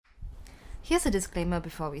Here's a disclaimer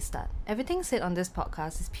before we start. Everything said on this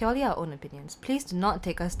podcast is purely our own opinions. Please do not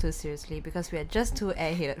take us too seriously because we are just two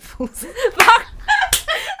airheaded fools.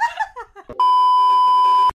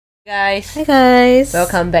 Guys, Hi guys.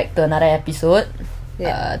 welcome back to another episode.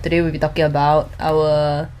 Yeah. Today we'll be talking about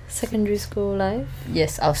our Secondary school life.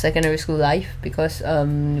 our secondary school life because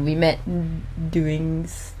we met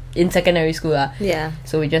in secondary school Yeah.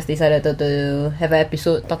 So we just decided to have an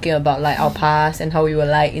episode talking about like our past and how we were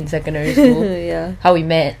like in secondary school, Yeah. how we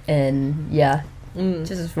met, and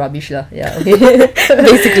just rubbish lah. Yeah, okay.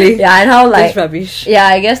 Basically. Yeah, and how like Just rubbish. yeah,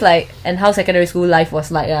 I guess like and how secondary school life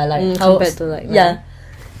was like how compared to like yeah.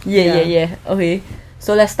 Yeah. Yeah. Okay.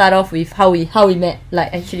 So let's start off with how we met.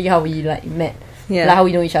 Like actually how we like met. Yeah. Like how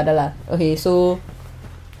we know each other lah. Okay, so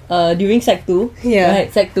during Sec 2. Yeah. Right,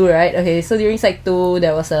 Sec 2, right? Okay, so during Sec 2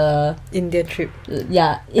 there was a India trip.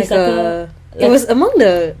 it's It was among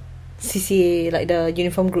the CCA, like the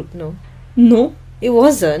uniform group, no? no. It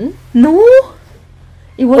wasn't. No.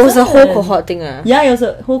 It It was a whole wasn't. cohort thing Yeah, it was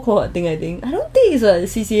a whole cohort thing, I think. I don't think it's a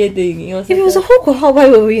CCA thing. It was If it was a whole cohort,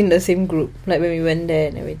 why were we in the same group? Like when we went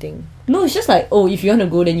there and everything. No, it's just like, oh, if you want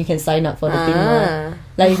to go, then you can sign up for the thing.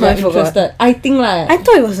 Like, if I you're forgot. interested. I think like... I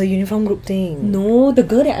thought it was a uniform group thing. No, the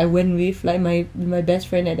girl that I went with, like my best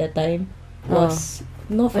friend at that time, was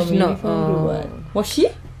not from Was a she not? uniform group. What? Was she?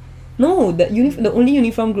 No, the only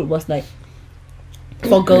uniform group was like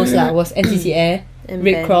for girls lah. Was NCC Air, And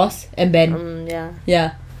Red band. Cross, and band. Yeah. Yeah.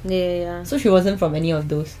 Yeah. So she wasn't from any of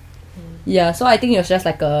those. Yeah. So I think it was just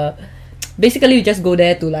like a. Basically, you just go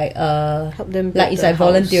there to like Help them build like it's the like house.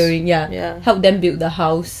 volunteering. Yeah. Yeah. Help them build the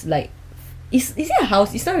house. Like, is it a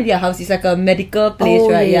house? It's not really a house. It's like a medical place,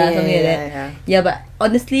 right? Yeah, something like that. Yeah. Yeah, but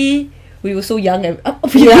honestly, we were so young and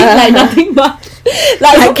we did like nothing much.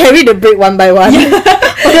 Like I carried the brick one by one.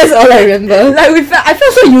 That's all I remember. like I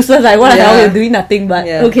felt so useless. Like what the hell, Yeah. we're doing nothing. But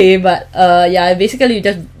Yeah. okay, but yeah, basically you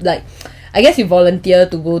just like, I guess you volunteer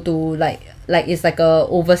to go to like it's like a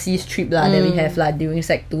overseas trip lah that we have like during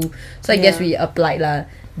Sec 2. So I guess Yeah. we applied lah.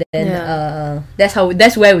 Then Yeah.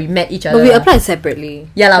 that's where we met each other. But we lah. applied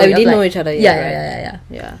separately. Yeah lah, Like, we didn't know applied. each other yet. Yeah, right? yeah.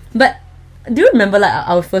 Yeah. But do you remember like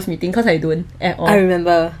our first meeting? Cause I don't at all. I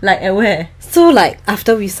remember. Like at where? So like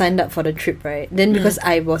after we signed up for the trip, right? Then because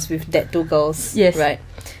I was with that two girls, Yes. right?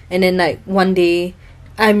 And then like one day,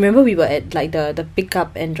 I remember we were at like the pick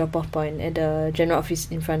up and drop off point at the general office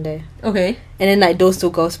in front there. Okay. And then like those two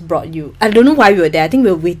girls brought you. I don't know why we were there. I think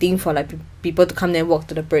we were waiting for like people to come there and walk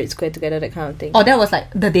to the parade square together, that kind of thing. Oh, that was like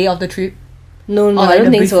the day of the trip. No, or I like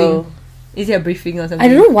don't the think so. Is it a briefing or something? I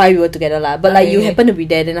don't know why we were together lah. But like you Okay. happened to be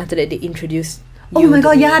there. Then after that they introduced. Oh you my to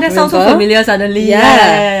god, me. yeah, that sounds so Remember? familiar suddenly.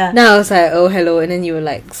 Yeah. Now I was like, oh hello, and then you were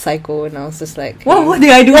like psycho, and I was just like, What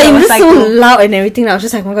did I do? Like I you was were just so psycho? loud and everything. I was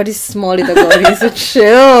just like, oh my god, this small little girl, is so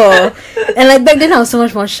chill. And like back then, I was so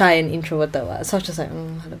much more shy and introverted. So I was just like,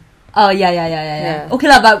 hello. Oh yeah. Yeah. Okay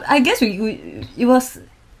lah, but I guess we it was,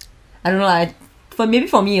 I don't know. Maybe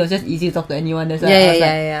for me it was just easy to talk to anyone. That's why I was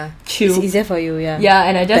like Yeah. chill. It's easier for you, yeah. Yeah,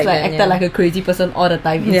 and I just Back like then, acted yeah. like a crazy person all the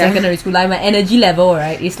time in Yeah. secondary school. Like my energy level,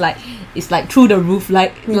 right? It's like through the roof.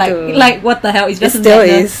 Like too. what the hell? It's It just still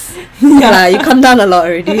madness. is. Yeah. Yeah, you come down a lot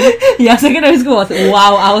already. Yeah, secondary school was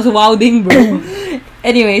wow. I was wilding, bro.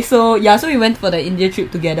 Anyway, so we went for the India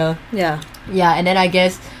trip together. Yeah. Yeah, and then I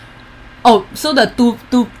guess. Oh, so the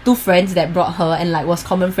two friends that brought her and like was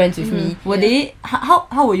common friends with me. Were they how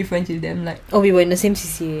were you friends with them? Like, Oh, we were in the same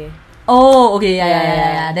CCA. oh, okay, yeah.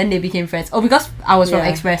 Yeah. Then they became friends. Oh, because I was from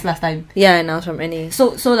Yeah. Express last time. Yeah, and I was from NA.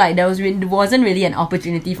 So like there wasn't really an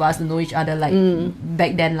opportunity for us to know each other like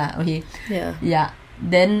back then lah. Okay. Yeah. Yeah.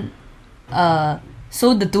 Then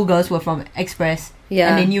so the two girls were from Express.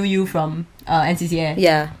 Yeah. And they knew you from NCCA.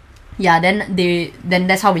 Yeah. Yeah, then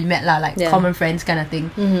that's how we met lah, like Yeah. common friends kind of thing.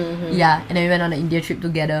 Mm-hmm. Yeah, and then we went on the India trip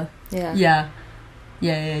together. Yeah.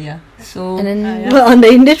 Yeah. So And then yeah. well, on the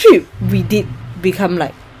India trip, we did become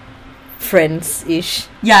like friends-ish.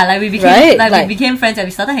 Yeah, like we became Right? like Like- we became friends and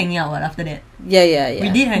we started hanging out after that. Yeah. We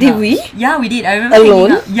did hang Did out. we? Yeah, we did. I remember Alone?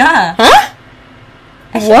 hanging out. Yeah. Huh?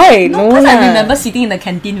 Why? No, No, because I lah. remember sitting in the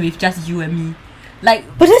canteen with just you and me. Like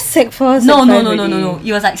But that's Sec 4, Sec no. 5 already.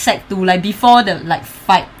 It was like Sec 2, like before the like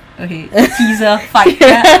fight. Okay, teaser fight.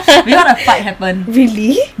 Yeah. We had a fight happen.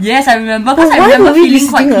 Really? Yes, I remember. But Because I why remember were we feeling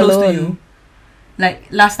quite sitting close to alone? you. Like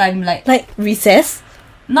last time, like Like recess?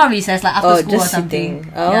 not recess, like after Oh, school or just something.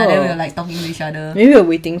 sitting. Yeah, then we Oh. were like talking to each other. Maybe we were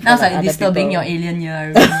waiting for That was like other disturbing people. your alien year, I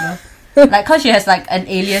remember. Like, cause she has like an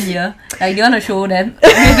alien year. Like, do you want to show them?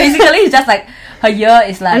 Okay, basically, it's just like her year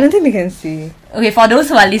is I like. don't think they can see. Okay, for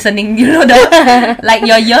those who are listening, you know the like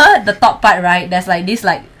your year, the top part, right? There's like this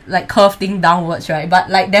like like curving downwards, right? But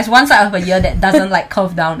like there's one side of a ear that doesn't like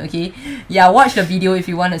curve down, okay? Yeah, watch the video if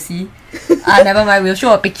you want to see. Never mind, we'll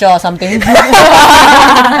show a picture or something.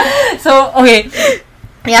 So, okay.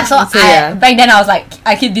 Yeah, so back then I was like,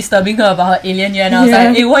 I keep disturbing her about her alien ear, and I was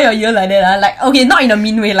like, hey, why your ear like that? Like, okay, not in a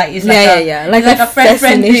mean way, like it's like like a friend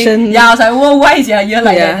thing. Yeah, I was like, whoa, why is your ear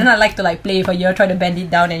like that? And I like to like play with her ear, try to bend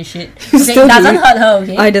it down and shit. Okay, it doesn't hurt her,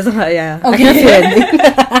 okay? Oh, it doesn't hurt, yeah. Okay. I can't feel anything.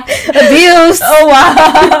 Abuse! Oh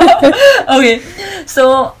wow. Okay,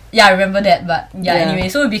 so yeah, I remember that, but anyway,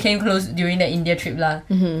 so we became close during the India trip lah.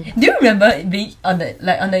 Do you remember being on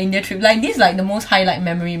the India trip? Like this, like the most highlight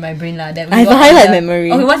memory in my brain lah. That we I have a highlight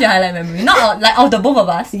memory. Okay, what's your highlight memory? Not like of the both of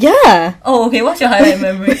us. Yeah. Oh, okay. What's your highlight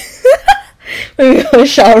memory? When we were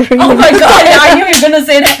showering. Oh my god! Yeah, I knew you were gonna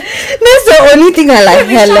say that. That's the only thing I like.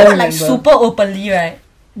 We showered like super openly, right?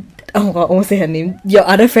 Oh my god, almost say her name. Your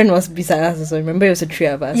other friend was beside us also. Remember, it was the three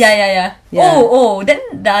of us. Yeah. Oh, then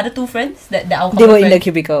the other two friends that our they were friends. in the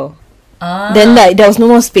cubicle. Ah. Then like there was no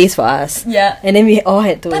more space for us. Yeah. And then we all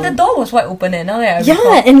had to. But the door was wide open, now that I yeah,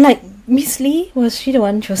 recall. and like Miss Lee, was she the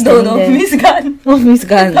one? She was standing No, there. Miss Gunn. Oh, Miss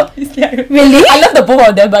Gunn. Really? I love the both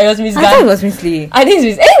of them, but it was Miss I Gunn. thought it was Miss Lee. I think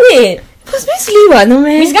it's Miss. Hey, wait. It was Miss Lee, what? No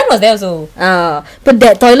man. Miss Gunn was there also. But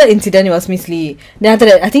that toilet incident, it was Miss Lee. Then after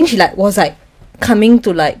that, I think she like was like coming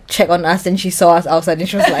to like check on us, and she saw us outside, and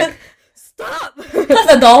she was like, "Stop!" Because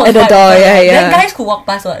the door was at the door. Yeah. Then guys could walk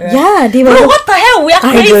past, right? Yeah, they were. Bro, what the hell? We are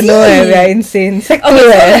crazy. I don't know. We are insane.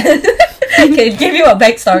 Okay, give you a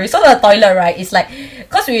backstory. So the toilet, right, is like,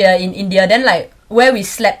 cause we are in India, then like where we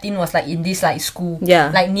slept in was like in this like school.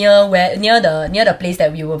 Yeah. Like near the place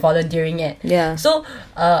that we were volunteering at. Yeah. So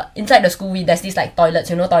inside the school there's this like toilets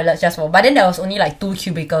just for, but then there was only like 2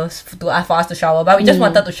 cubicles for us to shower, but we just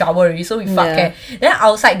wanted to shower already, so we fuck care. Then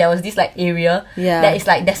outside there was this like area that is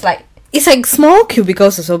like there's like it's like small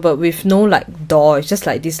cubicles also, but with no like door. It's just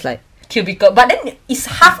like this like cubicle, but then it's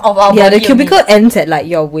half of our yeah, body the cubicle only. ends at like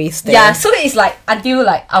your waist there. Yeah, so it's like until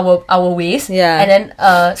like our waist. Yeah. And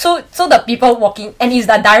then so the people walking, and it's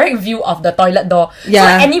the direct view of the toilet door.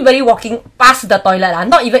 Yeah. So anybody walking past the toilet,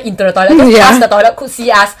 not even into the toilet, just past the toilet could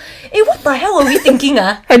see us. Hey, what the hell were we thinking?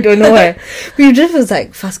 I don't know why. We just was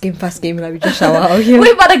like fast game, like we just shower out here.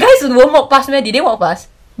 Wait, but the guys won't walk past, man. Did they walk past?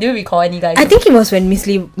 Do you recall any guys? I think it was when Miss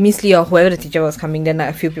Lee or whoever the teacher was coming, then like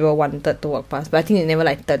a few people wanted to walk past, but I think they never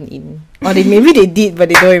like turned in. Or maybe they did, but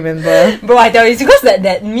they don't remember. Bro, I tell you, it's because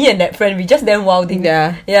that me and that friend, we just damn wilding.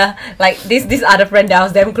 Yeah. Like this other friend that I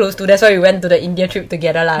was damn close to, that's why we went to the India trip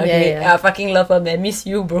together lah. Okay? Yeah. I fucking love her, man. Miss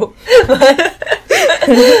you, bro.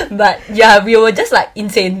 But yeah, we were just like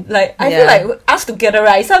insane. Like I feel like us together,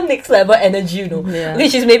 right? Some next level energy, you know. Yeah. Okay,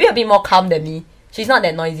 she's maybe a bit more calm than me. She's not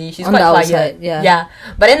that noisy. She's On quite the quiet. outside, yeah. Yeah.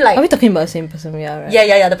 But then like Are we talking about the same person? Yeah, right?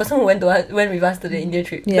 Yeah. The person who went with us to the India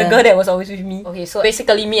trip. Yeah. The girl that was always with me. Okay, so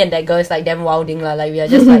basically me and that girl is like damn wilding lah. Like we are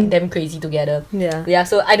just like damn crazy together. Yeah. Yeah,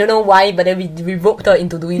 so I don't know why, but then we roped her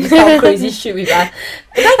into doing this kind of crazy shit with us.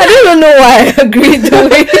 I don't even know why I agreed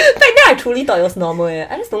to it. Back then I truly thought it was normal.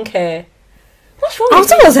 I just don't care. What's wrong I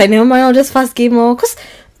with also was like, never mind, I'll just fast game more.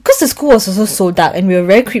 Cause the school was also so dark, and we were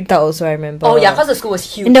very creeped out also, I remember. Oh yeah, cause the school was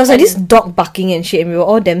huge. And there was like this dog barking and shit, and we were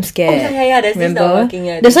all damn scared. Oh yeah, there's this dog barking.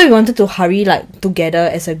 Yeah. That's why we wanted to hurry like together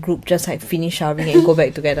as a group, just like finish showering and go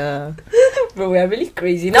back together. Bro, we are really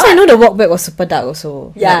crazy. Because I know the walk back was super dark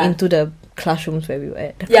also. Yeah. Like, into the classrooms where we were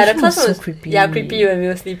at. The classroom classroom was so creepy. Yeah, creepy when we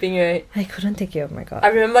were sleeping, right? I couldn't take it, oh my god. I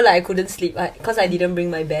remember like I couldn't sleep because I didn't bring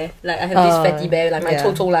my bear. Like I have this fatty bear, like my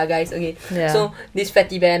Toto lah, guys. Okay, so this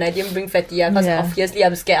fatty bear, and I didn't bring fatty because obviously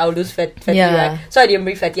I'm scared I'll lose fatty, right? So I didn't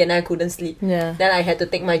bring fatty, and I couldn't sleep. Yeah. Then I had to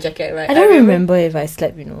take my jacket, right? I don't remember if I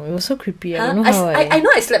slept, you know. It was so creepy. I don't know how I know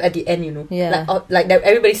I slept at the end, you know. Yeah. Like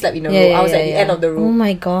everybody slept in a row. I was at the end of the room. Oh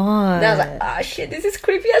my god. Then I was like, ah shit, this is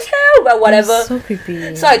creepy as hell. But whatever. So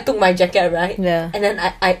creepy. So I took my jacket, right? Yeah. And then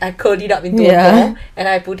I curled it up into a ball, and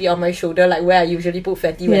I put it on my shoulder, like where I usually put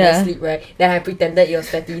fatty when I sleep, right? Then I pretended it was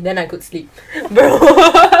fatty, then I could sleep. Bro.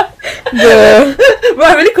 Bro,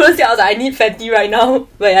 I really couldn't sleep. I was like, I need fatty right now.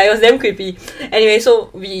 But yeah, it was damn creepy. Anyway, so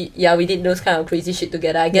we did those kind of crazy shit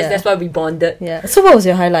together. I guess that's why we bonded. Yeah. So what was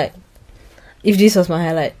your highlight? If this was my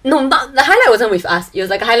highlight. No, the highlight wasn't with us. It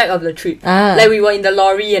was like a highlight of the trip. Like we were in the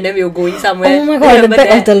lorry and then we were going somewhere. Oh my god, the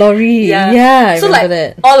back of the lorry. Yeah, I so remember like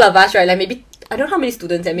that. all of us, right? Like maybe I don't know how many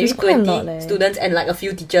students, and maybe It's quite a 20 lot, students and like a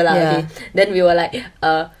few teachers lah. Okay. Then we were like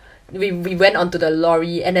we went onto the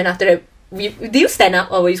lorry, and then after that do you stand up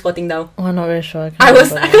or were you squatting down? Oh, I'm not very sure.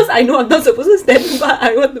 Because I know I'm not supposed to stand, but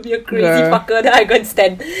I want to be a crazy fucker. Then I go and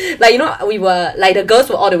stand. Like, you know, we were like the girls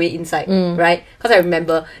were all the way inside, right? Because I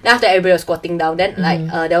remember. Then after everybody was squatting down, then like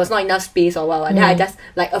there was not enough space or what. Then I just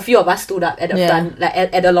like a few of us stood up at the front, like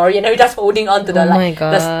at the lorry, and then we just holding on to the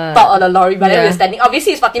the top of the lorry. But then we were standing.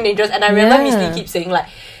 Obviously, it's fucking dangerous. And I remember Miss Lee keep saying like,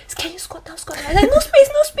 can you squat down, squat down? I was like,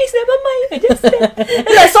 no space, never mind. I just stand.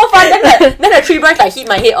 And like so fun. Then the tree branch like hit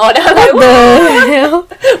my head. Oh, then I was like, what the hell?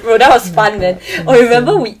 Bro, that was fun, man. Oh,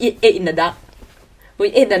 remember we ate in the dark? We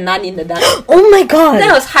ate the naan in the dark. Oh my god.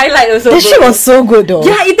 That was highlight also. That shit was so good though.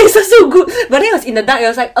 Yeah, it tasted so good. But then it was in the dark. It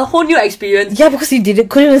was like a whole new experience. Yeah, because you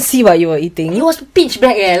couldn't even see what you were eating. It was pitch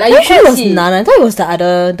black. Like I thought it was naan. I thought it was the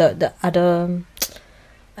other.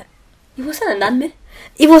 It wasn't a naan, man.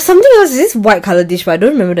 It was something else. This white color dish, but I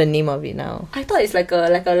don't remember the name of it now. I thought it's like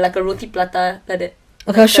a roti prata like that.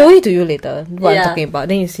 Okay, I'll show it to you later. What I'm talking about.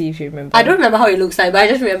 Then you see if you remember. I don't remember how it looks like, but I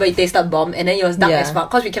just remember it tasted bomb, and then it was dark as fuck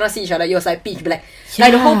because we cannot see each other. It was like pitch black,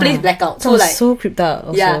 like the whole place blackout. So like so creeped out.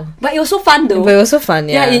 Also. Yeah, but it was so fun though. But it was so fun.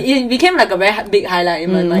 Yeah, it became like a very big highlight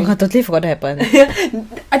in my mind. I totally forgot that happened.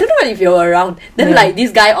 I don't know if you were around. Then like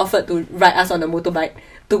this guy offered to ride us on the motorbike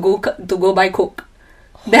to go buy coke.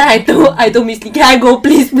 Then I told Miss Lee, can I go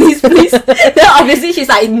please? Then obviously she's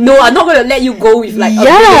like, no, I'm not gonna let you go with like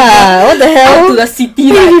what the hell? out to the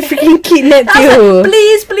city. Like, Like, freaking kidnapped you.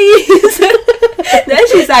 Like, please. Then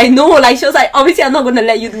she's like, no, like she was like, obviously I'm not gonna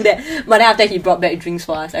let you do that. But then after he brought back drinks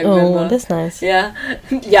for us, I remember. Oh, that's nice. Yeah.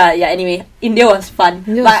 Anyway, India was fun.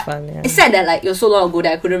 Was fun, yeah. It's sad that like it was so long ago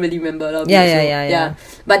that I couldn't really remember a lot of it, Yeah.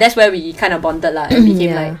 But that's where we kind of bonded lah and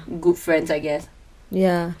became like good friends, I guess.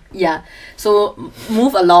 Yeah. So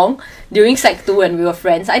move along during Sec 2 when we were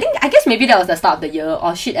friends. I guess maybe that was the start of the year,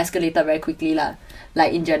 or shit escalated very quickly lah.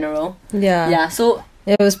 Like in general. Yeah. So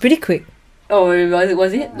it was pretty quick. Oh,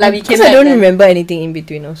 was it? Like we came. Because I don't remember anything in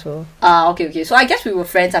between also. Okay. So I guess we were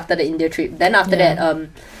friends after the India trip. Then after that,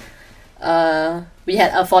 we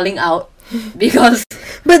had a falling out because.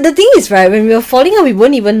 But the thing is, right, when we were falling out, we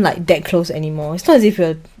weren't even like that close anymore. It's not as if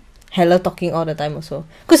you're hella talking all the time also.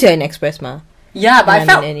 Because you're in Express, ma. Yeah, but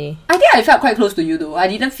I think I felt quite close to you though. I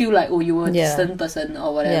didn't feel like you were a distant person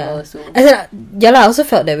or whatever. Yeah. So I also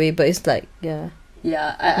felt that way, but it's like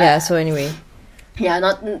so anyway. Yeah,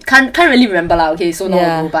 can't really remember lah. Okay, so long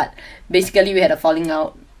ago, but basically we had a falling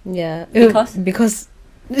out. Yeah, because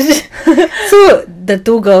so the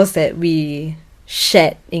two girls that we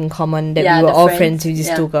shared in common, that we were all friends with these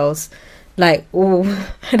two girls. Like,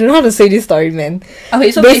 I don't know how to say this story, man.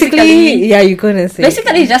 Okay, so basically you're gonna say.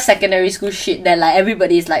 Basically, it's just secondary school shit that like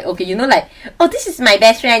everybody is like, okay, you know, like, oh, this is my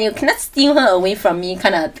best friend, you cannot steal her away from me,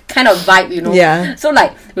 kind of vibe, you know. Yeah. So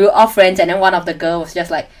like we were all friends, and then one of the girls was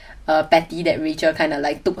just like petty that Rachel kind of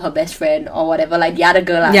like took her best friend or whatever, like the other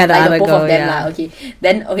girl lah. Yeah, like both girl, of them lah. Okay.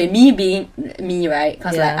 Then me being me, right?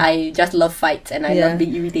 Because like I just love fights and I love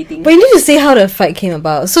being irritating. But you need to say how the fight came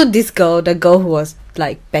about. So this girl, the girl who was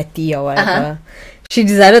like petty or whatever, she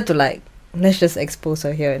decided to like, let's just expose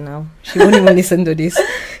her here and now. She won't even listen to this.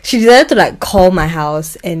 She decided to like call my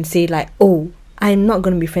house and say like, oh, I'm not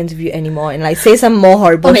gonna be friends with you anymore, and like say some more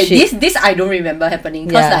horrible shit. Okay, this I don't remember happening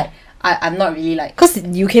because like I'm not really like, because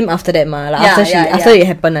you came after that ma, like after it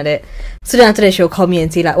happened like that. So then after that she'll call me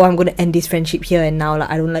and say like, oh, I'm gonna end this friendship here and now, like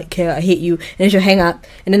I don't like care, I hate you. And then she'll hang up,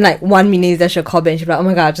 and then like 1 minute later she'll call back and she'll be like, oh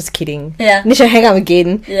my god, just kidding. And then she'll hang up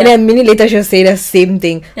again, and then a minute later she'll say the same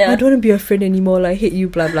thing. Oh, I don't want to be your friend anymore, like I hate you,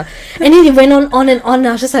 blah blah. And then it went on and on.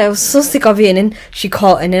 I was just like, I was so sick of it. And then she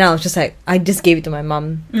called, and then I was just like, I just gave it to my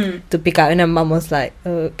mom to pick up, and then mom was like,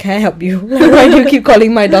 can I help you? Like, why do you keep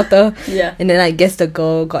calling my daughter? And then I guess the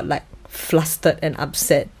girl got like flustered and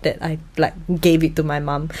upset that I like gave it to my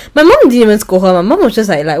mom. My mom didn't even scold her. My mom was just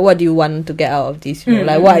like, what do you want to get out of this? You know,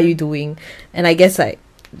 like what are you doing? And I guess like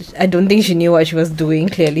I don't think she knew what she was doing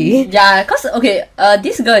clearly. Yeah, cause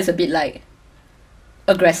this girl is a bit like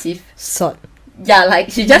aggressive. Sort. Yeah,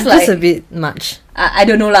 like she just like a bit much. I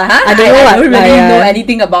don't know lah. I don't really know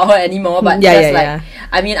anything about her anymore. But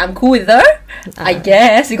I mean, I'm cool with her. I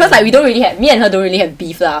guess because like me and her don't really have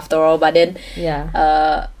beef lah after all. But then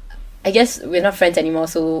I guess we're not friends anymore,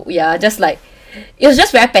 so just like it was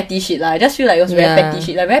just very petty shit lah. I just feel like it was very petty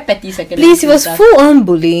shit, like very petty secondary. Please, it was full on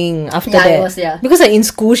bullying after that. It was, because like in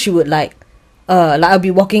school she would like I'll be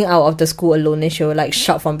walking out of the school alone and she would like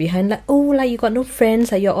shout from behind like, oh, like you got no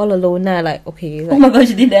friends, like you're all alone now. Like, okay, like, oh my god,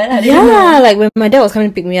 she did that. Like when my dad was coming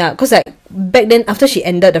to pick me up, because like back then after she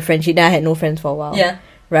ended the friendship, then I had no friends for a while.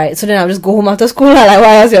 Right, so then I'll just go home after school lah. Like what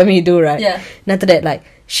else you want me to do, right? And after that, like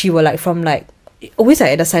she will like from like always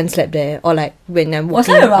like at the science lab there, or like when I'm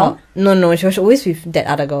walking. Was her around? No, she was always with that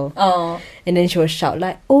other girl. Oh. And then she would shout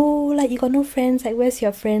like, "Oh, like you got no friends? Like where's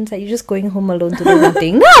your friends? Like you're just going home alone to do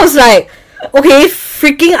nothing." Then I was like, okay,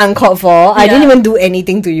 freaking uncalled for. I didn't even do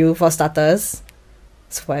anything to you for starters.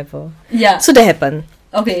 So whatever. Yeah. So that happened.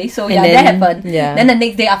 Okay, so And yeah, then- that happened. yeah. Then the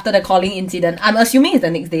next day after the calling incident, I'm assuming it's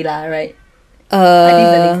the next day lah, right? I think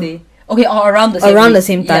it's the next day. Okay, or around the same Around week. the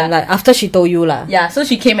same time, Yeah. like after she told you lah. Yeah, so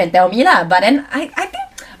she came and tell me lah. But then I think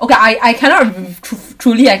okay, I cannot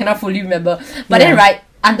truly I cannot fully remember. But then Yeah. right,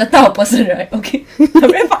 I'm the type of person, right? Okay,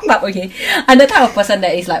 I'm very fucked up. Okay, I'm the type of person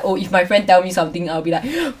that is like, oh, if my friend tell me something, I'll be like,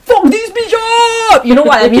 fuck this bitch up. You know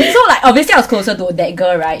what I mean? So like obviously I was closer to that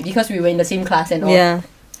girl, right? Because we were in the same class and all. Yeah.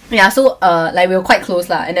 Yeah, so like we were quite close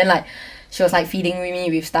lah, and then like she was like feeding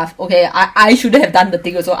me with stuff. Okay, I shouldn't have done the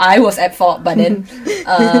thing also. I was at fault, but then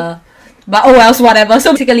but oh well, whatever.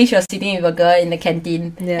 So basically she was sitting with a girl in the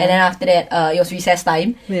canteen, Yeah. and then after that it was recess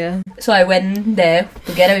time. Yeah. So I went there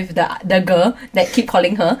together with the girl that keep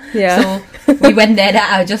calling her. Yeah. So we went there. Then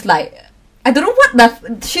I was just like, I don't know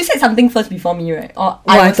what she said something first before me, right? Or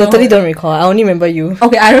I was the totally one- don't recall. I only remember you.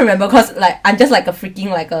 Okay, I don't remember because like I'm just like a freaking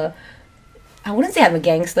like a. I wouldn't say I'm a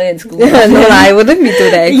gangster in school. No lah, I wouldn't be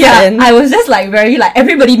to that Yeah, extent. I was just like very like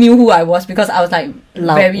everybody knew who I was because I was like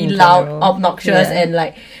Loud very in loud, general. obnoxious,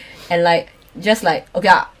 Yeah. and like just like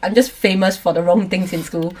okay, I'm just famous for the wrong things in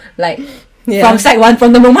school. Like Yeah. from Sec 1,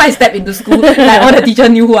 from the moment I stepped into school, like all the teacher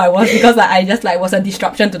knew who I was because like I just like was a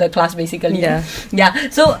disruption to the class basically. Yeah. Yeah.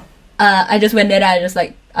 So I just went there and I just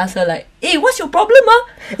like asked her like, hey, what's your problem, ah?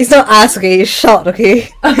 It's not us, okay? It's short, okay?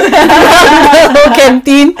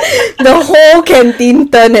 the whole canteen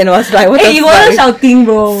turned and was like, what Hey, the you fuck? wasn't shouting,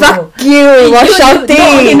 bro. Fuck you, it was shouting.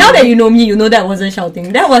 No, okay, now that you know me, you know that I wasn't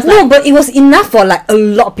shouting. That was like, No, but it was enough for like a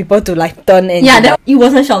lot of people to like turn and yeah, be that like- it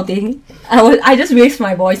wasn't shouting. I just raised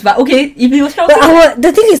my voice, but okay, if you were shouting, But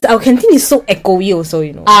the thing is, our canteen is so echoey also,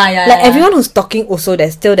 you know. Yeah, like yeah. everyone who's talking also,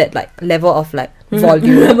 there's still that like level of like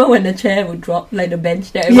volume. Remember when the chair would drop, like the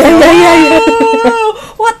bench there? Yeah.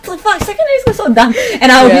 Oh, what the fuck? Secondary school so dumb.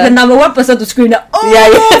 And I would Yeah. be the number one person to scream that, oh,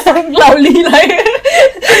 Yeah. fuck loudly. Like,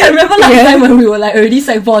 I remember last Yeah. time when we were like already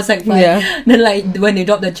Sec 4, Sec 5. Yeah. Then like when they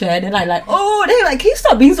dropped the chair, then I like, oh, then like, can you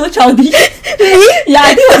stop being so childish? Really? Yeah,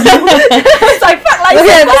 I think it was you. I was like, fuck, like,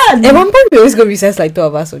 Okay, fun. at one point we always go recess like two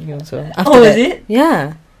of us only also. After Oh, that. is it?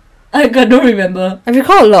 Yeah. I don't remember. I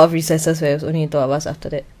recall a lot of recesses where it was only two of us after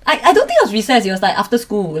that. I don't think it was recess. It was like after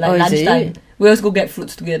school, like Oh, is lunchtime. it? We always go get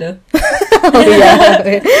fruits together. Oh yeah.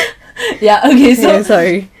 Okay. Yeah. Okay. So Yeah,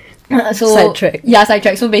 sorry. so Sidetrack. Yeah,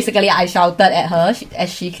 sidetrack. So basically, I shouted at her as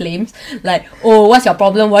she claims, like, "Oh, what's your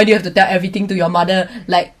problem? Why do you have to tell everything to your mother?"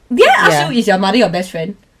 Like, did I ask Yeah. you, is your mother your best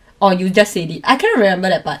friend, or you just said it? I can't remember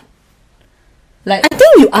that part. Like, I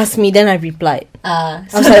think you asked me, then I replied. I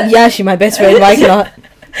was so like, yeah, she my best friend. Why not?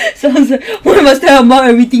 So I was like, why must tell your mom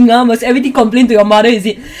everything? Must everything complain to your mother? Is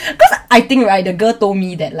it? Because I think right, the girl told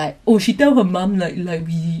me that like, oh, she tell her mom like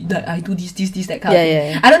I do this that kind of thing.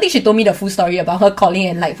 Yeah. I don't think she told me the full story about her calling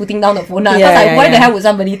and like putting down the phone. Because Yeah, like, yeah, why the yeah. hell would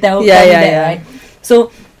somebody tell me Yeah, that, right?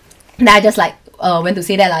 So then I just like went to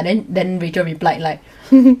say that lah. Then Rachel replied like,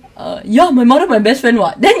 yeah, my mother my best friend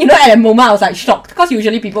what? Then you know at that moment I was like shocked because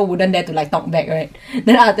usually people wouldn't dare to like talk back, right?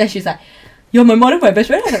 Then after that she's like, you're my mother my best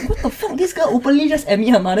friend. I was like, what the fuck? This girl openly just admit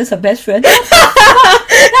her mother's her best friend.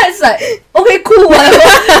 That's like, okay, cool, whatever.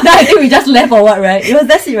 Then I think we just left or what, right?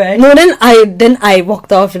 That's it, right? No, then I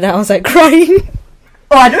walked off and I was like crying.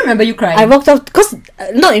 Oh, I don't remember you crying. I walked off because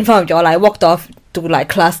not in front of y'all. I walked off to like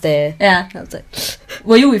class there. Yeah. I was like,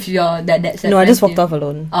 Were you with your that no, I just walked off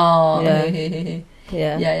alone. Oh, Yeah. okay.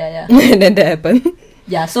 Yeah. Yeah. And then that happened.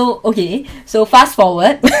 Yeah, so okay, so fast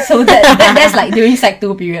forward, so that's like during Sec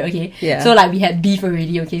 2 period, okay. Yeah. So like we had beef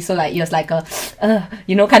already, okay. So like it was like a,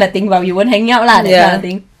 kind of thing, but we weren't hanging out lah, that Yeah. kind of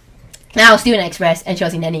thing. And I was still in Express, and she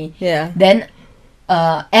was in NA. Yeah. Then,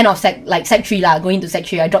 end of Sec 3 lah, going to Sec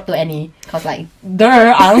 3, I dropped to NA cause like,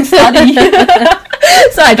 I don't study.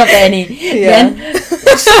 So I dropped to NA. Yeah. Then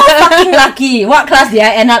so fucking lucky. What class did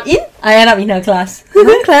I end up in? I ended up in her class.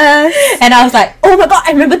 Good class. And I was like, oh my god,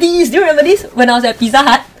 I remember this. Do you remember this? When I was at Pizza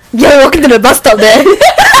Hut. Yeah, walking to the bus stop there.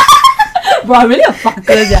 Bro, I'm really a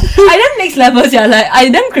fucker, yeah. I damn next level, yeah. Like, I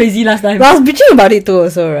damn crazy last time. But I was bitching about it too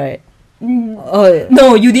also, right? Oh,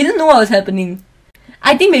 No, you didn't know what was happening.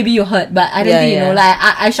 I think maybe you heard, but I don't think you know. Like,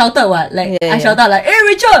 I shouted what? Like, Yeah, I shouted like, hey,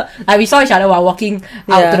 Rachel! Like, we saw each other while walking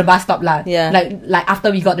out Yeah. to the bus stop lah. Yeah. Like after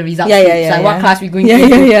we got the results. Yeah, it's like, what class we going to?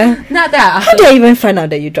 Yeah. Then after that, How did I even find out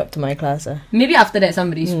that you dropped to my class? maybe after that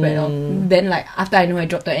somebody spread out. Then like after I know I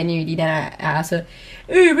dropped to NA already, then I asked her,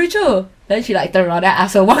 hey Rachel, Then she like turned around and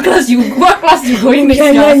asked her, what class you going next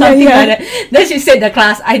year or something like that. Then she said the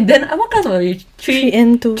class. What class were we? 3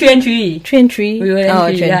 and 2. 3 and 3. 3 and 3. We were in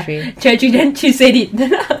 3, 3 and 3. 3 and 3. Then she said it.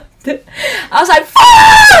 Then I was like,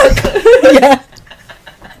 fuck! Yeah.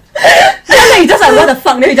 Then like, just like, what the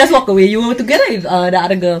fuck? Then we just walk away. You were together with the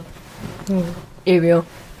other girl. Ariel.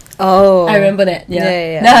 Oh. I remember that. Yeah.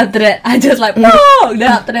 Yeah. Then after that, I just like, fuck! Then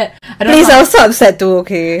after that, I was so upset too,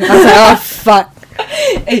 okay? I was like, oh, fuck.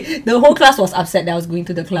 Hey, the whole class was upset that I was going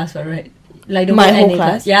to the class, right? Like the My whole NA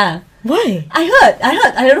class? Yeah. Why? I heard.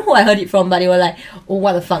 I don't know who I heard it from, but they were like, "Oh,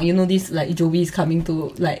 what the fuck? You know this like Joey is coming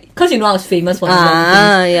to like, cause you know I was famous for these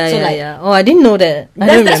things. Yeah. Oh, I didn't know that.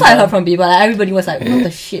 That's what I heard from people. Like, everybody was like, "What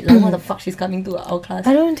the shit? Like, what the fuck? She's coming to our class."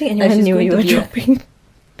 I don't think anyone she's knew going you to were be dropping.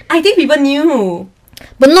 I think people knew.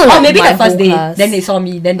 But not like maybe my the first whole day. class. Then they saw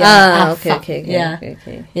me. Then they were like, okay.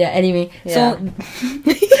 Yeah. Anyway, Yeah. so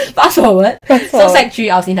fast forward. So sec 3,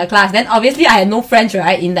 I was in her class. Then obviously I had no friends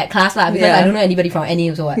right in that class lah because I don't know anybody from any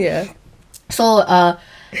also. What. Yeah. So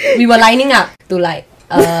we were lining up to like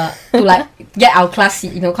get our class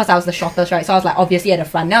seat, you know, because I was the shortest, right? So I was like obviously at the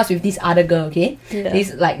front. Then I was with this other girl, okay? Yeah.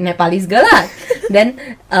 This like Nepalese girl lah.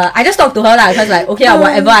 Then I just talked to her lah because like okay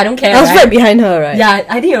whatever, I don't care. I was right behind her, right? Yeah,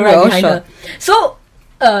 I think you're right behind her. So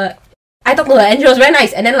I talked to her and she was very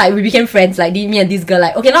nice, and then like we became friends, like me and this girl,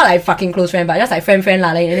 like okay, not like fucking close friend, but just like friend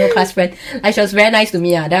lah, like you know, class friend. Like she was very nice to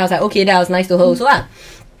me. Then I was like okay, that was nice to her also lah.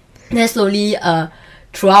 Then slowly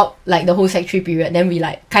throughout like the whole sec 3 period, then we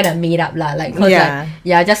like kind of made up lah, like cause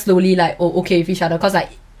like just slowly like okay with each other, cause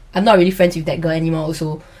like I'm not really friends with that girl anymore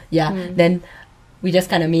also. Then we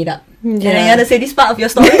just kind of made up. And I gotta say this part of your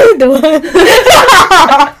story.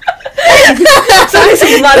 So this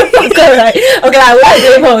is motherfucker, right? Okay, I will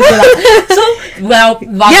blame her also lah. So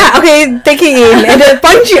okay, taking in. And the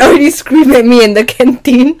point she already screamed at me in the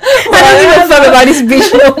canteen. I don't give a fuck about this bitch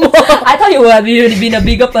no more. I thought you would have been a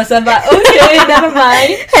bigger person, but okay, never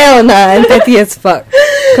mind. Hell nah, I'm petty as fuck.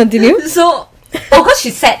 Continue. So, because she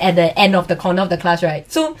sat at the end of the corner of the class, right?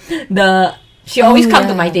 So she always come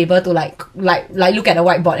to my table to like look at the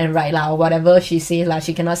whiteboard and write lah, or whatever she says lah,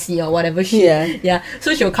 she cannot see or whatever shit.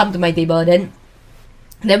 So she'll come to my table, then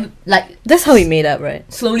like that's how we made up, right?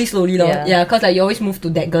 Slowly lor. Yeah, cause like you always move to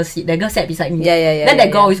that girl's seat. That girl sat beside me. Yeah. Then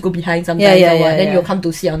that girl always go behind sometimes. Then you'll come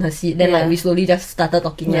to sit on her seat. Then like we slowly just started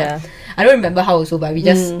talking. I don't remember how also, but we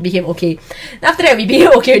just became okay. Then after that we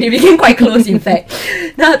became okay. We became quite close in fact.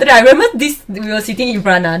 Then after that I remember we were sitting in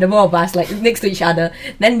front, the both of us like next to each other.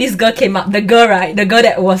 Then this girl came up. The girl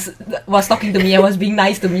that was talking to me and was being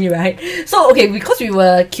nice to me, right? So okay, because we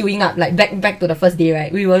were queuing up like back to the first day,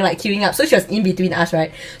 right? We were like queuing up. So she was in between us,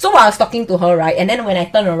 right? So while I was talking to her, right, and then when I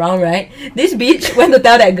turned around, right, this bitch went to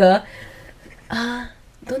tell that girl,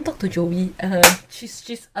 don't talk to Joey.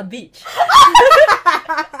 She's a bitch.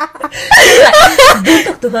 Like, don't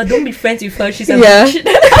talk to her. Don't be friends with her. She's a bitch.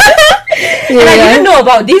 And I didn't know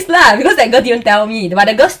about this lah because that girl didn't tell me.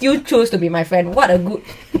 But the girl still chose to be my friend. What a good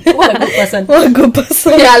person. What a good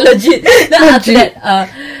person. Yeah, legit. Then after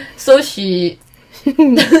that, so she.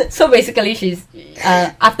 So basically she's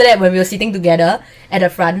after that when we were sitting together at the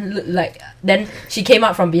front, like then she came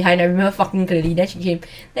up from behind. I remember fucking clearly. Then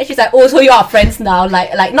she's like, oh, so you are friends now,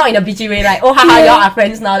 like not in a bitchy way, like oh haha, you are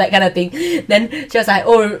friends now, that kind of thing. Then she was like,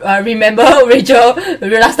 oh remember Rachel,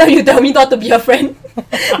 last time you tell me not to be a friend.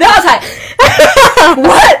 Then I was like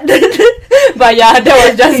what? But yeah, that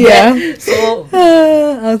was just that. So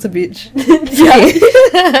I was a bitch.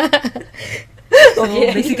 Okay,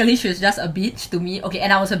 so basically she was just a bitch to me. Okay,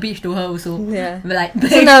 and I was a bitch to her also. Yeah. But like,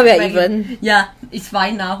 so now we're even. Yeah, it's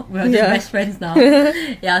fine now. We're just best friends now.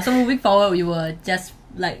 Yeah, so moving forward, we were just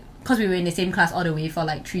like, cause we were in the same class all the way for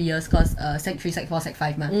like 3 years, cause sec 3, sec 4, sec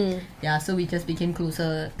 5 ma. Yeah, so we just became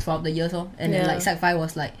closer throughout the years, and then like sec 5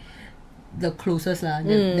 was like the closest lah.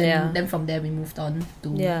 Then from there we moved on to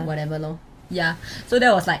whatever lor. Yeah, so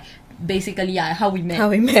that was like basically how we met.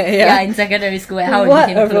 In secondary school, and how we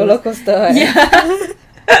became close. What a roller coaster.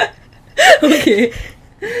 Okay.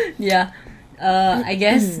 I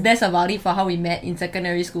guess that's about it for how we met in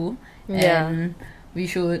secondary school. And we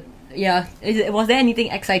should was there anything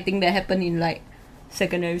exciting that happened in like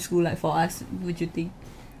secondary school, like for us, would you think?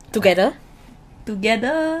 Together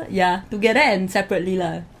and separately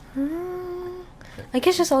lah. I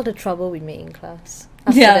guess just all the trouble we made in class.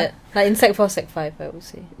 After that, like in sec 4, sec 5, I would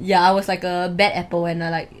say. Yeah, I was like a bad apple and I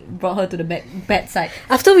like brought her to the bad side.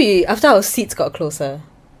 After our seats got closer.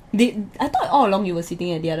 I thought all along you were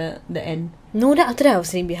sitting at the end. No, then after that I was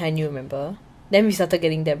sitting behind you, remember? Then we started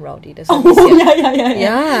getting damn rowdy. That's yeah.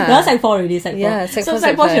 That was sec 4 already, sec 4. Yeah, sec 4, so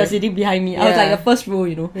sec 4 she was sitting behind me. I was like the first row,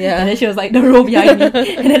 you know. Yeah. And then she was like the row behind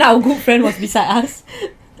me. And then our good friend was beside us.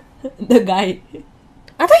 The guy.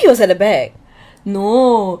 I thought he was at the back.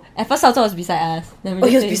 No, at first Sao Zhou was beside us. Then we Oh,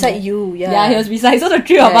 he was just beside stayed you. Yeah. Yeah, he was beside. So the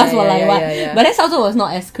three of us were like, what? Yeah. But then Sao Zhou was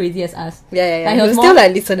not as crazy as us. Yeah. Like, he was more, still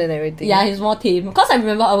like listen and everything. Yeah, he was more tame. Because I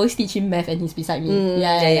remember I always teach him math and he's beside me.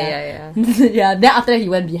 Yeah. Yeah. Then after that he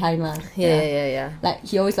went behind lah. Yeah. Like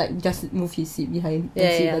he always like just move his seat behind and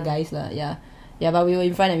Yeah, see yeah. the guys lah. Yeah. Yeah, but we were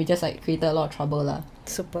in front and we just like created a lot of trouble lah.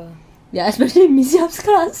 Super. Yeah, especially in Miss Yap's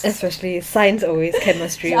class. Especially science always,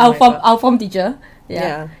 chemistry. Our form teacher.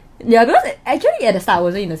 Yeah. Yeah, because actually at the start I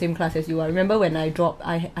wasn't in the same class as you. I remember when I dropped,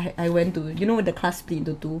 I went to, you know, when the class split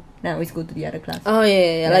into two, then I always go to the other class. Oh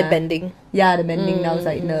yeah, like bending. Yeah, the bending. That was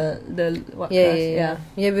like in the what class? Yeah,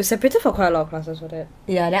 we were separated for quite a lot of classes for that.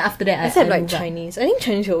 Yeah, then after that Except I like moved up. Chinese. I think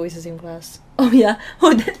Chinese were always the same class. Oh yeah.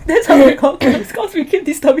 Oh, that's how we call class, because we keep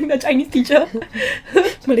disturbing the Chinese teacher.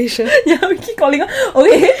 Malaysia. Yeah, we keep calling her.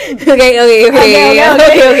 Okay.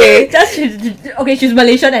 Okay. Just she's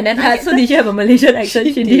Malaysian and then so did she have a Malaysian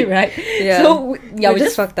accent? She did, right? Yeah. So we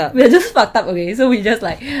just fucked up. We're just fucked up. Okay, so we just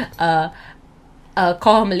like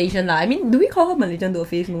call her Malaysian lah. I mean, do we call her Malaysian to her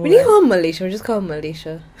face? No. We didn't call her Malaysia. We just call her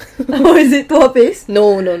Malaysia. Oh, is it to her face?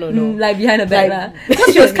 No. Like behind her back Like- lah.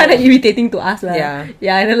 Because she was kind of irritating to us lah. Yeah.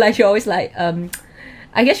 Yeah, and then like she always like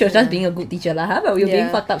I guess she was just being a good teacher lah, huh? But we were being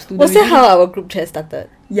fucked up students. Was that how our group chat started?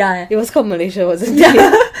 Yeah. It was called Malaysia, wasn't it?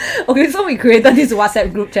 Yeah. Okay, so we created this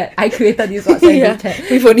WhatsApp group chat. I created this WhatsApp group chat.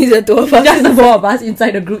 With only the two of us. Just the four of us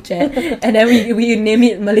inside the group chat, and then we name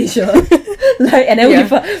it Malaysia, like, and then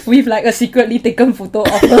with like a secretly taken photo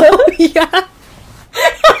of her. Yeah.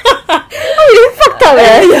 Oh, you fucked up,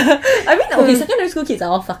 Yeah. I mean, okay, secondary school kids are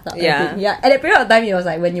all fucked up. I Yeah. think. Yeah. At that period of time, it was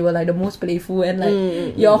like when you were like the most playful and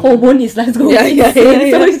like your hormone is like going Yeah.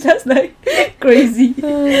 so it's just like crazy.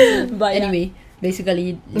 But anyway,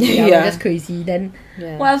 basically, we're just crazy. Then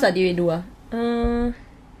what else did we do?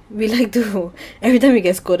 We like to, every time we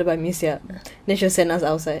get scolded by Miss Yap, then she'll send us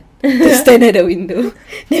outside to stand at the window.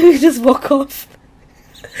 Then we just walk off.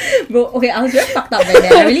 Bro, okay, I was very fucked up back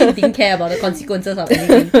then. I really didn't care about the consequences of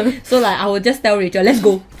anything. So like, I would just tell Rachel, let's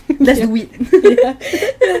go. Let's do it.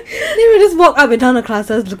 Then we just walk up and down the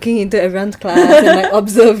classes, looking into everyone's class and like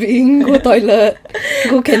observing, go toilet,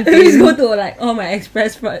 go canteen. We just go to like all my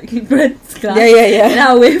express friends class. Yeah. And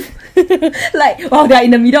I'll wave. Like, wow, they're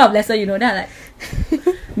in the middle of lesson, you know. Then I like,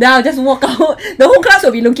 then I'll just walk out. The whole class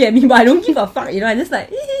will be looking at me, but I don't give a fuck, you know. I just like,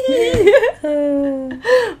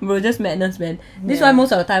 bro, just madness, man. This is why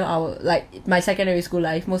most of the time I will, like, my secondary school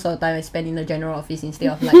life, most of the time I spend in the general office instead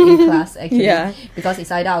of like in class, actually. Yeah. Because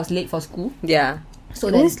it's either I was late for school. Yeah. So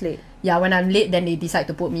It then, was late. yeah, when I'm late, then they decide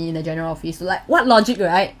to put me in the general office. So like, what logic,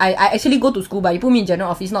 right? I actually go to school, but you put me in general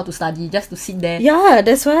office not to study, just to sit there. Yeah,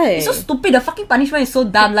 that's why. It's so stupid. The fucking punishment is so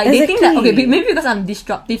dumb. Like, they think that, okay, maybe because I'm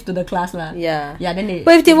disruptive to the class lah. Yeah. Yeah, then they...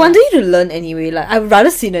 But if they wanted you to learn anyway, like, I'd rather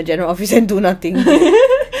sit in a general office and do nothing.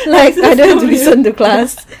 Like, I don't have to listen to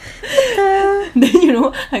class. Then, you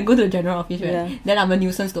know, I go to the general office, right? Yeah. Then I'm a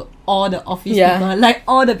nuisance to all the office Yeah. people. Like,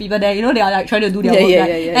 all the people there, you know, they are like trying to do their work, Yeah,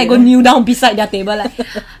 right? yeah, And I go kneel down beside their table, like,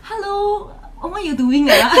 hello, what are you doing?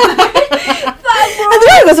 I don't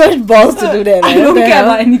know I got so much balls to do that. I don't care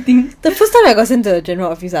about anything. The first time I got sent to the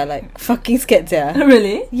general office, I like fucking scared, yeah.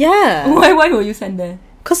 Really? Yeah. Why were you sent there?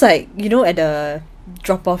 Cause like, you know, at the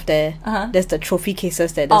drop off there, Uh-huh. there's the trophy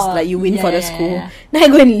cases that there's like you win for the yeah, school. yeah. Then I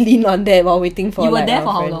go and lean on that while waiting for You were like, there our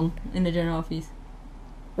for how friend. long in the general office?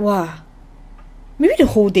 Wow. Maybe the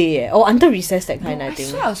whole day, or until recess, that kind, I I think.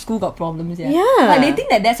 swear our school got problems, yeah. Yeah. Like, they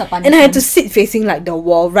think that that's a punishment. And I had to sit facing like the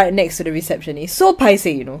wall right next to the receptionist. So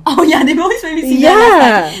paiseh, you know. Oh yeah, they always make me sit Yeah. there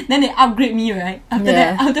last time. Then they upgrade me, right? After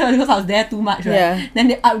Yeah. that, because I was there too much, right? Yeah. Then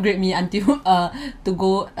they upgrade me until to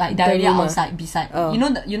go like directly room, outside beside. Oh.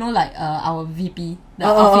 You know like our VP, the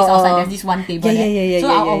Oh, office oh, outside. oh. There's this one table Yeah, there. yeah, yeah, so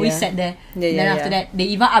yeah, I yeah, always yeah. sat there. Yeah, Then yeah, after yeah. that, they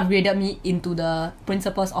even upgraded me into the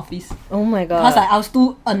principal's office. Oh my god. Because like, I was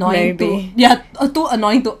too annoying Maybe. too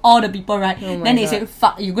annoying to all the people, right? Oh my Then they God. said,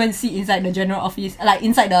 fuck, you go and sit inside the general office, like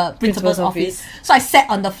inside the principal's office. So I sat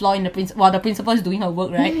on the floor in the while the principal is doing her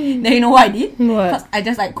work, right? Then you know what I did? What? Because I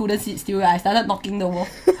just like couldn't sit still, right? I started knocking the wall.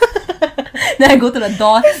 Then I go to the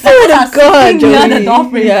door. Like, Oh my 'cause I was God, sitting near the Joey. door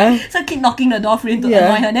frame. Yeah. Right? So I keep knocking the door frame to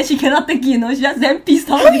Yeah. annoy her. Then she cannot take it, you know. She just damn pissed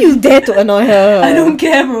off. How do you dare to annoy her? I don't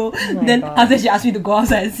care, bro. my Then God. after she asked me to go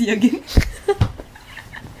outside and see again.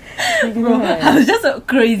 Bro, Right. I was just so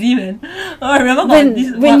crazy, man. Oh, I remember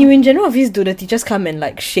When you in general office, do the teachers come and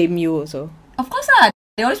like shame you also? Of course lah.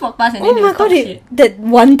 They always walk past and Oh then they my will talk god, shit. that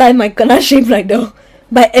one time I kena shame like though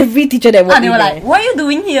by every teacher that walked They in were there. like, what are you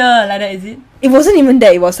doing here? Like that, is it? It wasn't even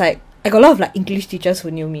that, it was like I got a lot of like English teachers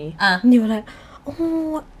who knew me. Ah. And they were like,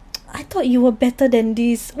 oh, I thought you were better than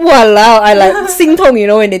this. Walao, I like 心痛, you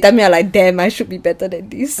know, when they tell me, I like, damn, I should be better than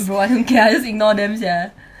this. Bro, I don't care. I just ignore them,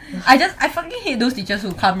 yeah. I fucking hate those teachers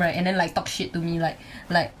who come, right, and then like talk shit to me, like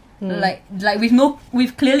with no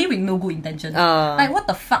good intention. Like, what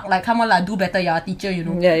the fuck? Like, come on, like, do better, you're a teacher, you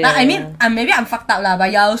know. I mean, maybe I'm fucked up lah,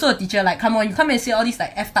 but you're also a teacher. Like, come on, you come and say all this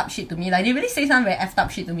like effed up shit to me. Like, they really say some very effed up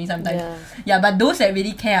shit to me sometimes. Yeah, but those that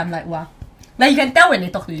really care, I'm like, wow. Like, you can tell when they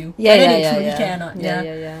talk to you. Whether they truly care or not.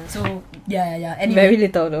 Yeah. So, yeah. Anyway. Very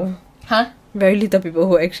little though. Huh? Very little people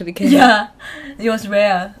who actually care. Yeah. It was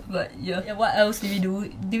rare. But yeah. What else did we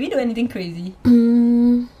do? Did we do anything crazy?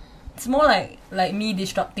 It's more like me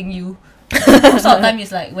disrupting you. Most of the time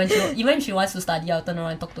it's like even if she wants to study, I'll turn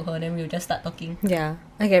around and talk to her, then we'll just start talking. Yeah.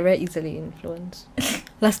 I get very easily influenced.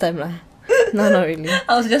 Last time lah. No, not really.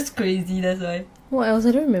 I was just crazy, that's why. What else?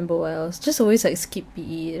 I don't remember what else. Just always like skip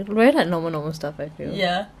PE. Very like normal stuff, I feel.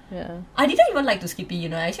 Yeah. Yeah. I didn't even like to skip PE, you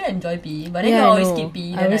know. I actually enjoy PE. But then you always skip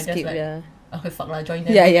PE, then I just skip, like, okay, fuck lah, join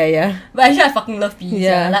them. Yeah. But actually I fucking love PE.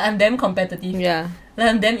 Yeah. Like, I'm damn competitive. Yeah. Like,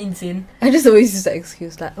 I'm damn insane. I just always use the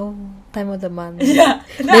excuse like, oh, time of the month. Yeah.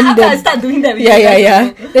 Then after I start doing that with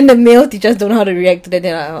Yeah. Then the male teachers don't know how to react to that.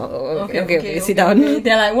 They're like, oh, okay, sit down.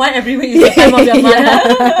 They're like, why every week is the time of your month?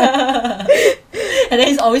 And then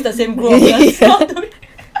it's always the same group of us.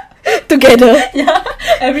 Together. Yeah.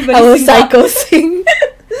 Everybody our sing cycle sing.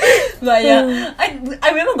 But yeah, I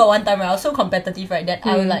remember got one time where I was so competitive, right, that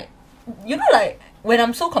I was like, you know, like when I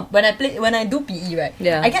do PE, right,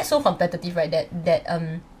 I get so competitive, right, that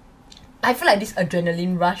I feel like this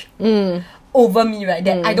adrenaline rush over me, right,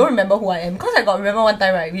 that I don't remember who I am. Because I remember one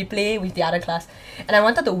time, right, we play with the other class and I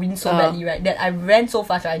wanted to win so badly, right, that I ran so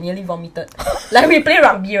fast, right, I nearly vomited. Like, we play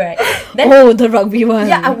rugby, right, then, the rugby one.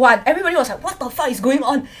 Yeah, I won. Everybody was like, what the fuck is going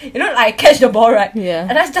on? You know, like, I catch the ball, right,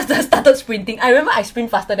 and I just started sprinting. I remember I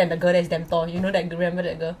sprint faster than the girl that's damn tall. You know that? Remember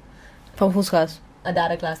that girl? From whose class? The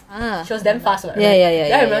other class. She was damn fast, right?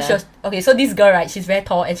 Yeah. I remember she was... Okay, so this girl, right, she's very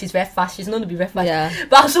tall and she's very fast. She's known to be very fast. Yeah.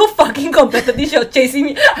 But I was so fucking competitive. She was chasing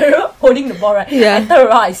me. I remember holding the ball, right? Yeah. I turn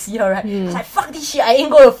around, I see her, right? I was like, fuck this shit. I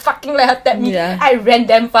ain't gonna fucking let her tap me. Yeah. I ran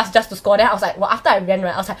damn fast just to score. Then I was like... Well, after I ran,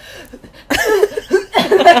 right, I was like...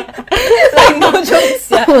 like, no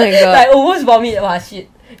jokes, yeah. Oh my god. Like, almost vomit. Wow, shit.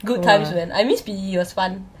 Good times, man. I miss PE. It was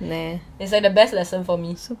fun. Nah. It's like the best lesson for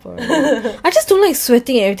me. Super. I just don't like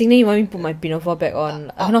sweating and everything. Then you want me to put my pinafore back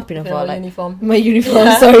on. Not pinafore, like uniform. My uniform.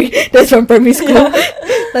 Sorry, that's from primary school.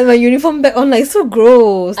 Like my uniform back on, like so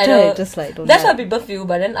gross. I know. I just like don't. That's what people feel,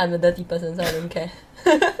 but then I'm a dirty person, so I don't care.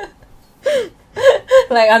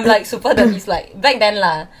 Like, I'm like super dirty. It's like back then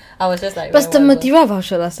lah. I was just like. But the material of our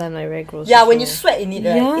shirt last time like very gross. Yeah, also. when you sweat in it,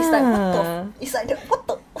 right? Yeah. It's like it's like what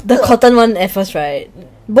the. The cotton one at first, right?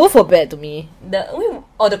 Both were bad to me. The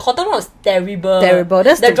cotton one was terrible. Terrible.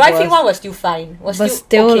 That's the dry fit worst. one was still fine. But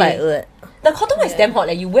still okay. like. The cotton one is damn hot.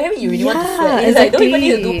 Like, you wear it, you really want to sweat. It's like, don't even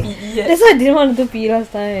need to do PE yet. That's why I didn't want to do PE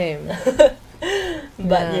last time.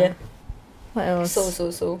 But yeah. What else?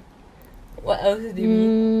 So. What else did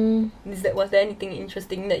we... Was there anything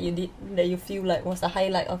interesting that you did that you feel like was the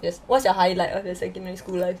highlight of your... What's your highlight of your secondary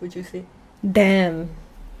school life, would you say? Damn.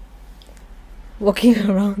 Walking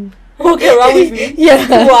around with me? Yeah.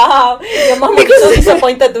 Wow. Your mom was so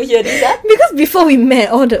disappointed to hear this, huh? Because before we met,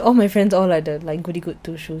 all my friends all like the like goody good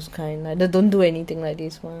two shoes kind. Like they don't do anything like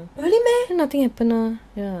this one. Really, man? Nothing happened.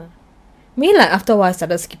 Yeah. Me like after a while I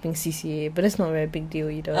started skipping CCA, but that's not a very big deal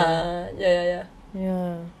either. Yeah.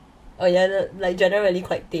 Yeah. Oh yeah, like generally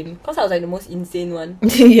quite tame. Cause I was like the most insane one.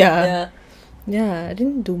 Yeah, I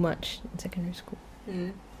didn't do much in secondary school.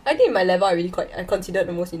 I think in my level I considered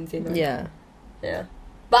the most insane one. Yeah.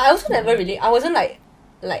 But I also never really... I wasn't like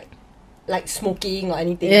smoking or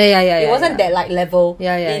anything. Yeah. It wasn't that like level.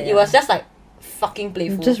 It was just like fucking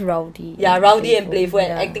playful. Just rowdy. Yeah, rowdy and playful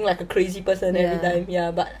and acting like a crazy person every time. Yeah,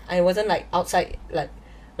 but I wasn't like outside like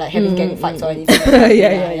having gang fights or anything.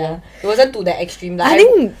 Yeah. It wasn't to that extreme. Like, I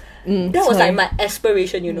think... that was like my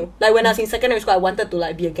aspiration, you know. Like when I was in secondary school, I wanted to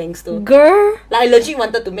like be a gangster. Girl. Like I legit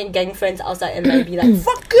wanted to make gang friends outside and like be like,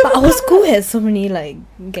 fuck you. But our school had so many like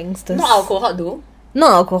gangsters. Not our cohort though.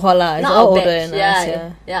 Not our cohort lah. It's not all our older batch. than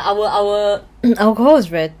us. Yeah. Our our cohort was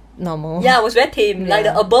very normal. Yeah, it was very tame. Like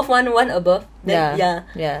the above one above. Then, yeah.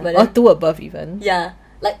 But or then, two above even. Yeah.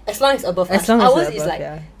 Like as long as above us. Long as ours above, is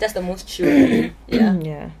like just the most chill.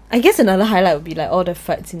 Yeah. I guess another highlight would be like all the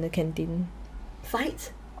fights in the canteen.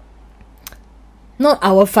 Fights? Not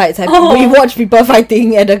our fights. We watch people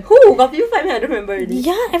fighting at the... Who? Got people fight me? I don't remember already.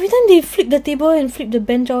 Yeah, every time they flip the table and flip the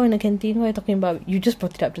bench all in the canteen. What are you talking about? You just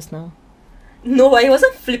brought it up just now. No, but it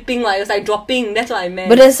wasn't flipping. Like, it was like dropping. That's what I meant.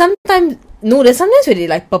 But there's sometimes... No, there's sometimes where they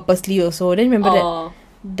like purposely also. Then remember that...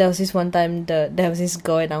 there was this one time there was this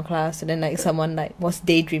girl in our class, and then like someone like was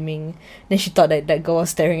daydreaming. Then she thought that girl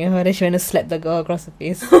was staring at her. Then she went to slap the girl across the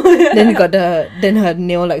face. Then her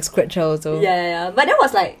nail like scratched her also. Yeah. But that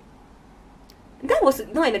was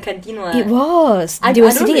not in the canteen, right? It was. They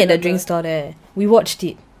were sitting at the drink store there. We watched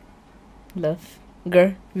it. Love,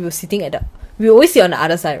 girl. We always sit on the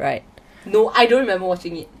other side, right? No, I don't remember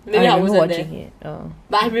watching it. Maybe I wasn't watching there. It. Oh.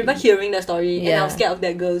 But I remember hearing the story, and I was scared of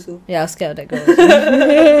that girl too. Yeah, I was scared of that girl.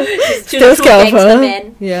 Still scared of her.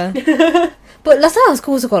 Man. Yeah. But last time our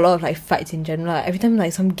school also got a lot of like fights in general. Like, every time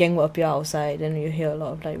like some gang will appear outside, then you hear a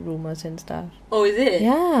lot of like rumors and stuff. Oh, is it?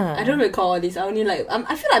 Yeah. I don't recall all this. I only like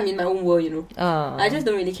I feel like I'm in my own world, you know. I just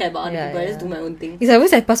don't really care about other people. I just do my own thing. It's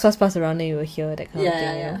always like pass around, and you will hear that kind of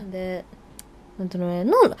thing. Yeah. That I don't know.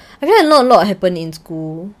 No, I feel like not a lot happened in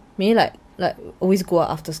school. Maybe like always go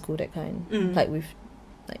out after school, that kind. Like with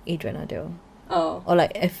like Adrian Adele. Oh. Or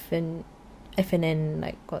like FNN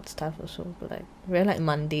like got stuff also, but like very like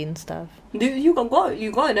mundane stuff. Do you go out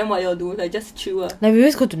and then what y'all do? Like just chill? Like we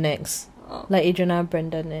always go to Nex. Like Adriana,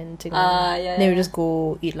 Brendan and Ting. Yeah. Then we just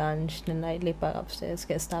go eat lunch, then like lepak upstairs,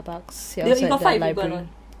 get Starbucks. You got fight with people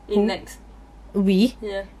in Nex? We?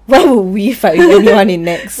 Yeah. Why would we fight with anyone in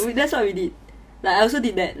Nex? That's what we did. Like I also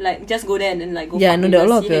did that. Like just go there and then like go fight with the a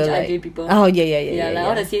lot CHIJ of like, people. Oh yeah. Like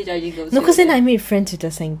all the CHIJ girls. No, because then I made friends with the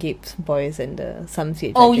St. Gabe's boys and some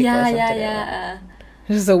CHIJ girls. Oh yeah. Like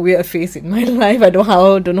this is a weird phase in my life. I don't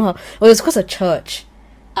know how. Oh, it's because of church.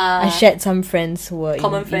 I shared some friends who were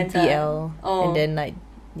common in friends, PL, and then like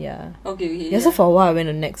yeah. Okay. Yeah, so for a while I went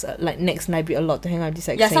to Nex library a lot to hang out with these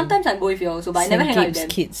like sometimes I go with you also, but I never hang out with them.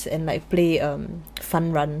 Kids and like play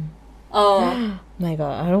Fun Run. Oh my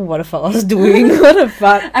god, I don't know what the fuck I was doing. What the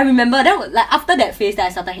fuck? I remember that was, like after that phase that I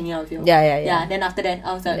started hanging out with you. Yeah. Then after that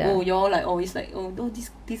I was like, oh, you're like always like, oh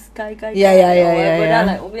this guy. Yeah.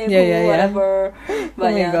 Like whatever.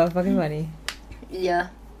 But oh my god, fucking funny. Yeah.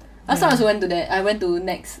 Last time I also went to that. I went to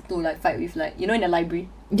Nex to like fight with like, you know, in the library.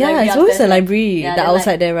 Yeah, library it's always a library. The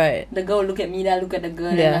outside like, there, right? The girl look at me, then I look at the girl,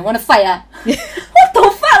 and I want to fight. What the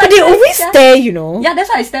fuck? But they always stare, you know. Yeah, that's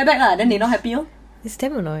why I stare back lah. Then they not happy. It's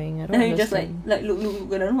damn annoying. I don't and understand. You just like look.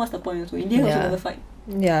 I don't know what's the point. So in the end, also never fight.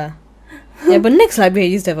 Yeah. Yeah, but Nex library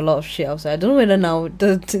used to have a lot of shit outside. I don't know whether now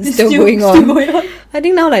it's still going on. I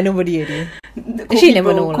think now like nobody already. Actually,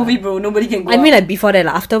 never know. COVID bro, nobody can go. I mean like before that,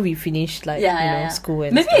 like after we finished like school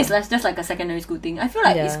and maybe stuff. it's less just like a secondary school thing. I feel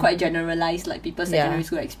like it's quite generalized, like people's secondary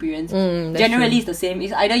school experience. Generally, it's the same.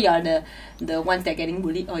 It's either you're the ones that are getting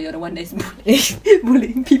bullied, or you're the one that's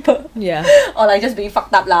bullying people. Yeah. Or like just being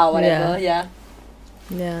fucked up lah, or whatever. Yeah.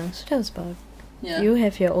 Yeah. So that was about. Yeah. You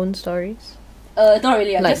have your own stories. Not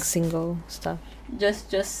really. Like just, single stuff.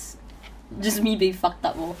 Just me being fucked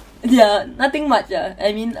up. Yeah, nothing much. Yeah.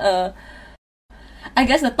 I mean, I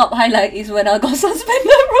guess the top highlight is when I got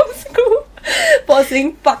suspended from school for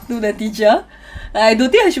saying fuck to the teacher. I don't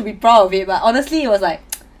think I should be proud of it, but honestly, it was like,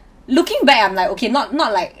 looking back, I'm like, okay, not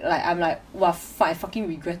like I'm like, wow, I fucking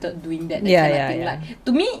regretted doing that. Kind of thing. Like,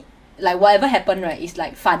 to me, like whatever happened, right, is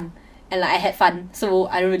like fun, and like I had fun, so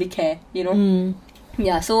I don't really care, you know.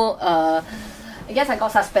 Yeah. So I guess I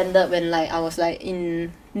got suspended when like I was like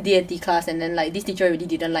in D&T class, and then like this teacher really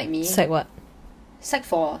didn't like me. Sec what? Sec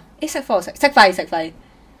 4. Sec 4 or Sec 5.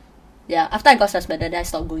 Yeah, after I got suspended, then I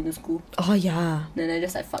stopped going to school. Oh yeah. Then I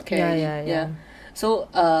just like fuck her. Yeah. So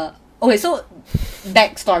okay, so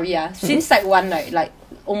backstory since Sec 1, like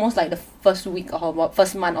almost like the first week or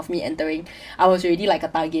first month of me entering, I was already like a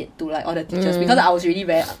target to like all the teachers because I was really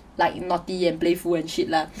very like naughty and playful and shit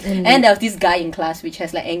lah. And there was this guy in class which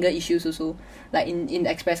has like anger issues also, like in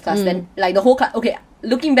the express class. Then like the whole class, okay,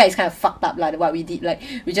 looking back, it's kind of fucked up like what we did. Like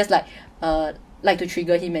we just like to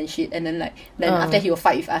trigger him and shit, and then after he will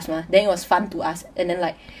fight with us then it was fun to us. And then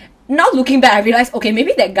like now looking back, I realized, okay,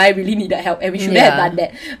 maybe that guy really needed help and we should have done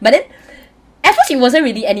that. But then at first it wasn't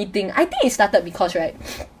really anything. I think it started because like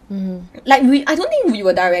I don't think we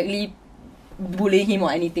were directly bullying him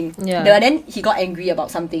or anything. But then he got angry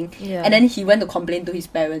about something, and then he went to complain to his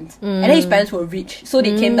parents, and then his parents were rich, so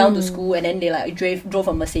they came down to school, and then they like drove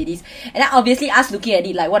a Mercedes, and then obviously us looking at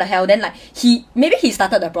it like, what the hell. Then like maybe he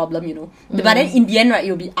started the problem, you know. But then in the end, right,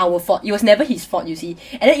 it will be our fault. It was never his fault, you see.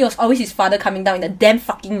 And then it was always his father coming down in the damn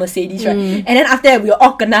fucking Mercedes, right. And then after that we were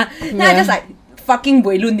all kena. Then I just like fucking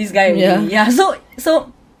builun this guy already.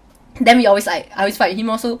 So then I always fight with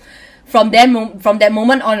him also. From that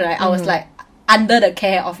moment on, right, I was like under the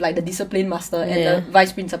care of like the discipline master and the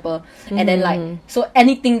vice principal, and then like, so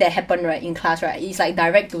anything that happened right in class, right, is like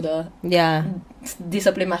direct to the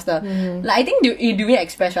discipline master. Like I think during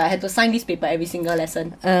express, right, I had to sign this paper every single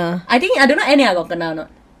lesson. I don't know any I got kena or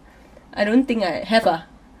not. I don't think I have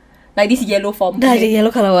like this yellow form. The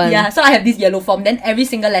yellow colour one. Yeah, so I have this yellow form. Then every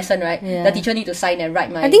single lesson, right, the teacher need to sign and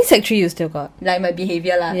write my... I think Sec 3 you still got. Like my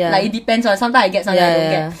behaviour lah. Yeah. Like it depends on, sometimes I get, sometimes I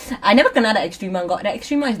don't get. I never kena the extreme one. Got the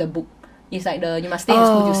extreme one is the book. It's like the you must stay in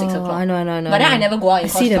school till 6 o'clock. I know. But then I never go out in I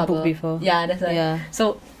cause see the trouble. book before. Yeah, that's why. Yeah.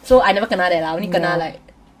 So I never kena that lah. Only kena like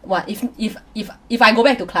what if I go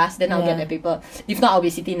back to class, then I'll get the paper. If not, I'll be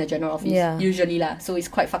sitting in the general office. Yeah. Usually lah. So it's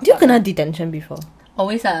quite fucked Do you up. kena detention before?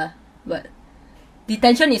 Always but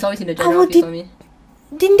detention is always in the general office for me.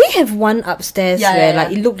 Didn't they have one upstairs where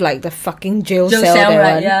like it looked like the fucking jail cell that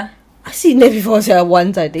right? one? Yeah. I seen that before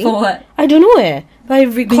once, I think. For what? I don't know but I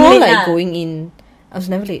recall late, like going in. I was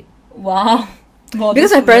never late. Wow.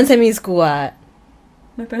 Because my parents sent me to school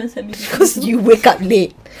My parents sent me to school. because you wake up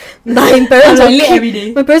late. My parents I'm will late every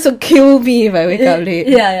day. My parents will kill me if I wake up late.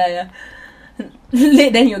 Yeah.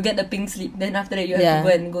 Late, then you'll get the pink slip. Then after that, you have to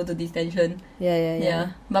go and go to detention.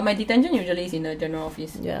 Yeah. But my detention usually is in the general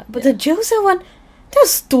office. Yeah. But the jail cell one, that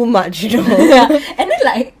was too much, you know. Yeah. And then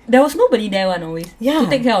like there was nobody there one always to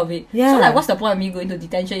take care of it. Yeah. So like what's the point of me going to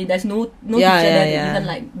detention if there's no teacher there to even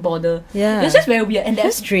like bother? Yeah. It's just very weird. And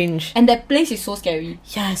that's strange. And that place is so scary.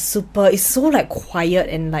 Yeah, super. It's so like quiet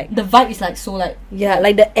and like the vibe is like so like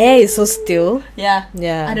like the air is so still. Yeah.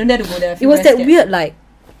 I don't dare to go there. It was that weird like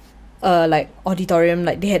auditorium,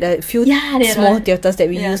 like they had a few small theatres that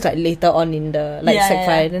we used like later on in the Sec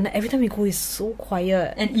 5. And every time we go, it's so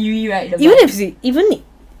quiet and eerie, right? Even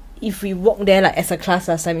if we walk there like as a class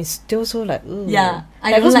last time, it's still so like ooh. Yeah,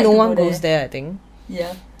 I because no one goes there, I think.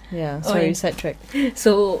 Yeah. Sorry, sidetrack.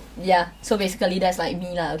 So basically that's like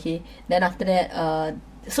me lah. Okay, then after that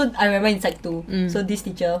so I remember in Sec 2, so this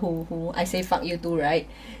teacher who I say fuck you to, right,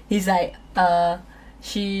 he's like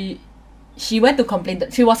she went to complain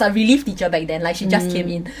she was a relief teacher back then, like she just came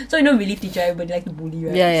in. So you know relief teacher, everybody like to bully,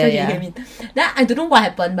 right? So she came in. Then I don't know what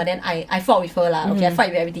happened, but then I fought with her lah. Okay, I fight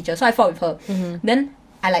with every teacher, so I fought with her. Then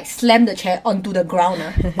I like slammed the chair onto the ground.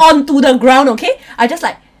 Onto the ground, okay? I just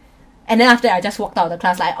like, and then after that, I just walked out of the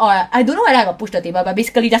class like, I don't know whether I got pushed the table, but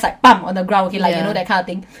basically just like bam on the ground, okay, like you know that kind of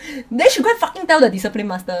thing. Then she go and fucking tell the discipline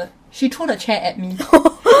master. She threw the chair at me.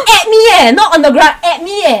 At me not on the ground, at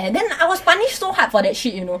me Then I was punished so hard for that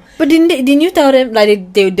shit, you know. But didn't you tell them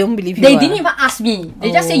like they don't believe you? They didn't even ask me.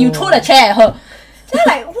 They just say you threw the chair at her. Then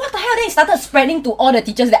like, what the hell? Then it started spreading to all the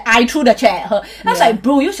teachers that I threw the chair at her. I was like,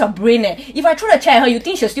 bro, use your brain If I threw the chair at her, you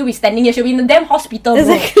think she'll still be standing here? She'll be in the damn hospital, bro.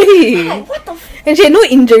 Exactly. Like, what the and she had no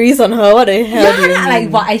injuries on her. What the hell do you mean? Like,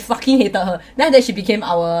 but I fucking hated her. Then she became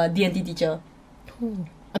our D&T teacher.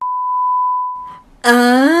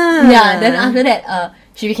 Yeah, then after that,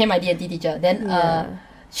 she became my D&T teacher. Then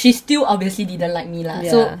she still obviously didn't like me lah.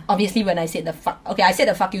 So obviously when I said the fuck, okay, I said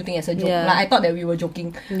the fuck you thing as a joke. Like I thought that we were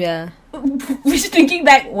joking. Yeah. Which thinking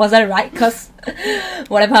back wasn't right, cause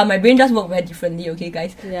whatever, my brain just worked very differently. Okay,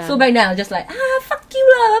 guys. Yeah. So back then I was just like, fuck you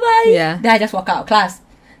lah, bye bye. Yeah. Then I just walk out of class.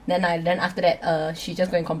 Then after that, she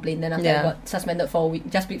just go and complain. Then after I got suspended for a week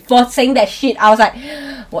just for saying that shit. I was like,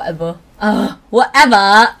 whatever.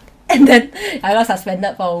 And then I got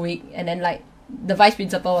suspended for a week, and then like the vice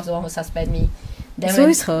principal was the one who suspended me. Then so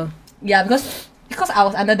is her. Yeah, because I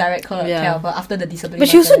was under direct care of her after the discipline. But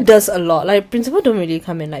she also does a lot. Like principal don't really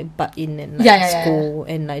come and like butt in and like school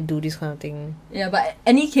and like do this kind of thing. Yeah, but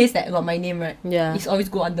any case that got my name right, it's always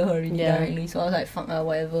go under her directly. So I was like, fuck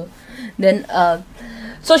whatever. Then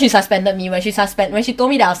so she suspended me. When she told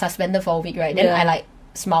me that I was suspended for a week, right? Then I like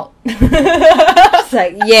smiled. It's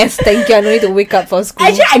like, yes, thank you. I don't need to wake up for school.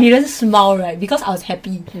 Actually, I didn't smile, right, because I was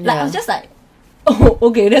happy. Like I was just like, oh,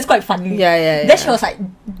 okay, that's quite funny. Then she was like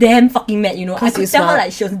damn fucking mad, you know. I could tell her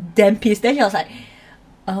like she was damn pissed. Then she was like,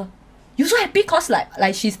 you so happy cause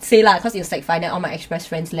like she say lah, cause it was Sec 5, then all my express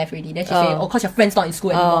friends left already. Then she say, cause your friend's not in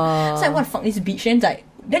school anymore. It's like, what the fuck, this bitch? Then it's like,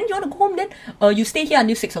 then you wanna go home? Then you stay here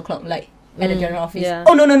until 6 o'clock, like at the general office.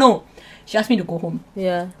 Oh no. She asked me to go home.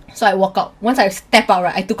 So I walk out. Once I step out,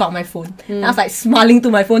 right, I took out my phone. And I was like smiling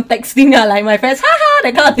to my phone, texting her, like my friends, haha,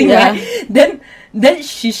 that kind of thing, right? Then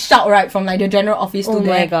she shout, right, from like the general office to there.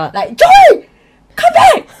 Oh my god. Like, Joy! Come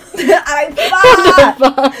back! I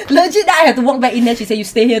fuck! Legit, then I had to walk back in there. She said, you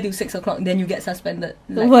stay here till 6 o'clock, then you get suspended.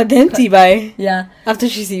 Like, what, damn T-bye. Yeah. After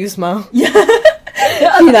she see you smile. Yeah.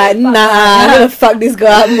 She's like, nah, I'm gonna fuck this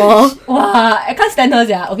girl up more. Wow, I can't stand her,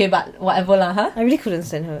 yeah. Okay, but whatever lah, huh? I really couldn't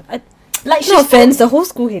stand her. Like, no offense, the whole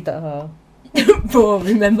school hated her. Bro,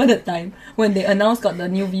 remember the time when they announced got the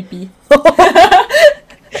new VP?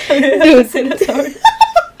 Dude, say the story.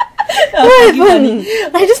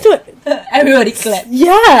 I just don't. Everybody clapped.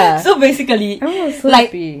 Yeah. So basically, so like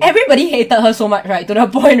happy. everybody hated her so much, right? To the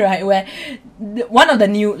point, right, where one of the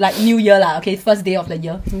new year lah, okay, first day of the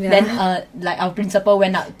year. Yeah. Then like our principal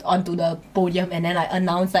went up onto the podium and then like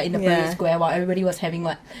announced like in the parade square while everybody was having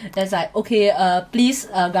what. That's like, okay, please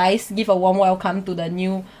guys give a warm welcome to the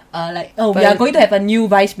new we are going to have a new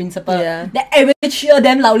vice principal. Yeah. Then everybody cheer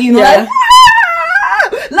damn loudly, you know,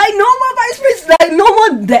 like no more vice principal, like no more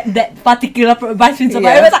that particular vice principal.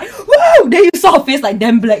 Yeah. Everyone's like, whoa! Then you saw her face like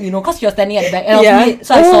damn black, you know, cause she was standing at the back and I was late,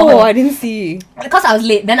 so I saw her. I didn't see. Because I was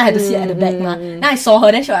late, then I had to sit at the back, ma. Then I saw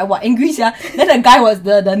her, then she was like, what, angry, yeah? Then the guy was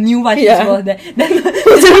the new vice principal was there. Then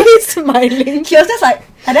was really smiling. he was just like,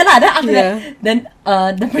 and then after that, then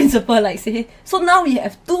the principal like say, so now we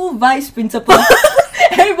have 2 vice principals.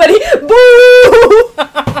 Everybody, boo!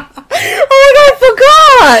 Oh my god, I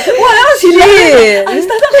forgot! What else she did? I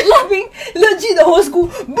started laughing, legit the whole school,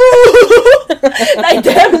 boo! Like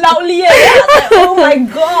damn loudly, I was like, oh my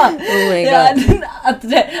god! Oh my god. Then after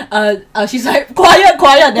that, she's like,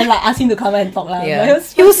 quiet, then like ask him to come and talk lah. Yeah.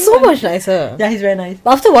 He was so much nicer. Yeah, he's very nice.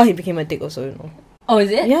 But after a while, he became a dick also, you know. Oh,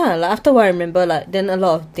 is it? Yeah, like after a while, I remember like then a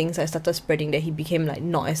lot of things I started spreading that he became like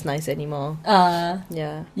not as nice anymore.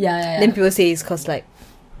 Yeah. Then people say it's cause like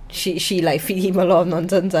she like feed him a lot of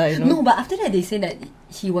nonsense, you know. No, but after that they say that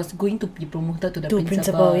he was going to be promoted to the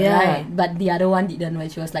principal, yeah. right? But the other one didn't, when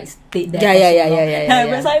she was like stayed there. Yeah. I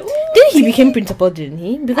was like, then he became principal, didn't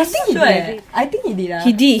he? Because I think he did.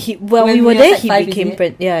 He did. When we were there, he became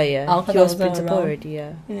he was principal already.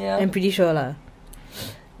 Yeah. I'm pretty sure lah.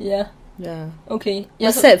 Yeah. Yeah. Okay. Yeah.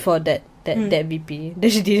 Was sad for that VP. Then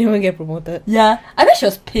she didn't even get promoted. Yeah. I bet she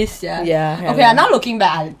was pissed. Yeah. Yeah. Okay. Now looking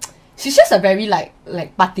back, she's just a very like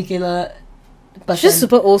particular person. She's just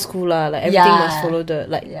super old school lah. Like everything must follow the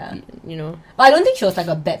you know. But I don't think she was like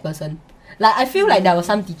a bad person. Like I feel like there was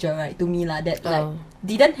some teacher, right, to me lah, that like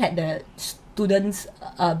didn't had the students'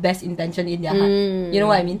 best intention in their heart. You know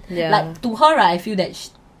what I mean? Yeah. Like to her, right, I feel that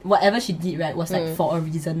whatever she did, right, was like for a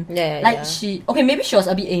reason. She maybe she was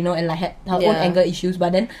a bit anal and like had her own anger issues,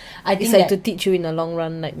 but then I think it's like to teach you in the long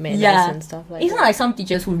run, like manners and stuff like it's that. not like some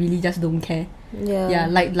teachers who really just don't care. Yeah.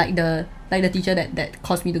 Like the teacher that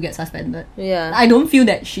caused me to get suspended. Yeah. I don't feel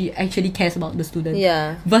that she actually cares about the student.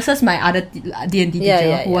 Yeah. Versus my other D&T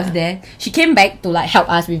teacher who was there. She came back to like help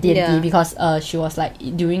us with D&T because she was like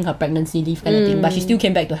during her pregnancy leave kind of thing, but she still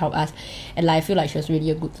came back to help us. And like I feel like she was really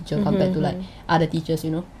a good teacher compared to like other teachers,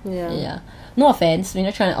 you know. Yeah. No offense, we're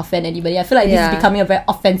not trying to offend anybody. I feel like this is becoming a very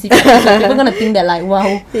offensive episode. People are gonna think that like,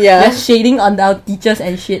 wow, we're shading on our teachers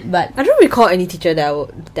and shit, but I don't recall any teacher that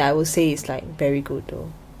I would say is like very good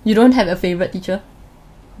though. You don't have a favourite teacher?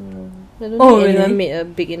 I don't think anyone made a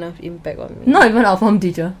big enough impact on me. Not even our form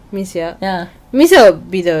teacher. Miss Ya. Yeah. Miss Ya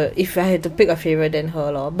would be if I had to pick a favourite, then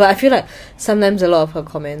her lor. But I feel like sometimes a lot of her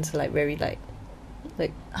comments like very like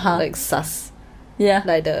sus. Yeah.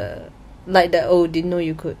 Like the didn't know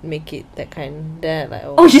you could make it, that kind. Then like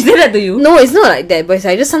she said that to you? No, it's not like that, but it's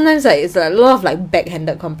like just sometimes like it's like a lot of like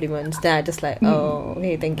backhanded compliments. Then I just like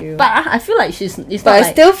okay, thank you. But I feel like I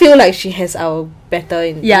still feel like she has our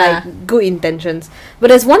better like good intentions. But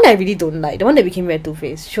there's one that I really don't like, the one that became very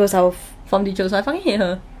two-faced. She was our form teacher, so I fucking hate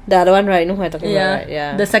her. The other one, right? You know who I'm talking about, right?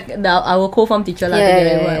 Yeah. Our co-form teacher lah.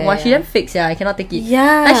 Wow, she damn fake, I cannot take it.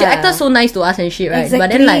 Yeah. Like she acted so nice to us and shit, right? Exactly. But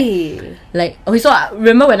then like okay, so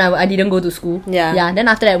remember when I didn't go to school? Yeah. Yeah. Then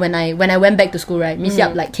after that, when I went back to school, right, Miss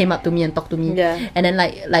Yap like came up to me and talked to me. Yeah. And then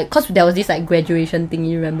like cause there was this like graduation thing,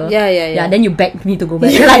 you remember? Yeah. Yeah. Then you begged me to go back.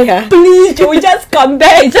 Yeah, like, please, Joey, just come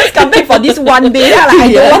back. Just come back for this one day. Like,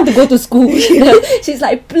 I don't want to go to school. She's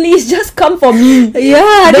like, please, just come for me. Yeah,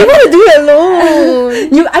 I don't want to do it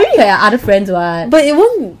alone. I mean, you have other friends, what? But it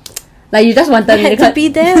won't. Like you just wanted me to be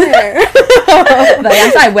there. But yeah,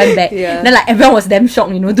 so I went back. Yeah. Then like everyone was damn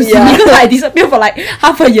shocked, you know, to see me because I disappeared for like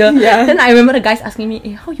half a year. Yeah. Then I remember the guys asking me,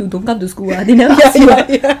 "Hey, how you don't come to school? They never ask you."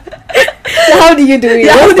 So how do you do it?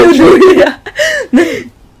 How do you do it?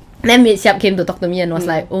 Then Miss Yap came to talk to me and was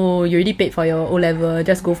like, "Oh, you already paid for your O-level.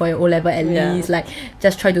 Just go for your O-level at least. Like,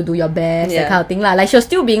 just try to do your best, that kind of thing lah." Like, she was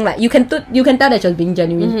still being like, you can tell that she was being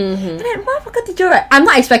genuine. And then, motherfucker teacher, right? I'm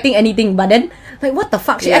not expecting anything, but then, like, what the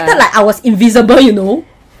fuck? She acted like I was invisible, you know?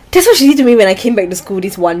 That's what she did to me when I came back to school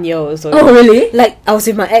this 1 year or so. Oh, really? Like, I was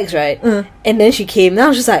with my ex, right? And then she came. Now I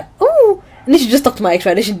was just like, oh. And then she just talked to my ex,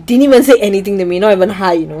 right? Then she didn't even say anything to me, not even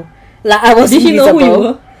hi, you know? Like, I was invisible. Did she know who you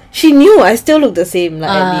were? She knew I still looked the same,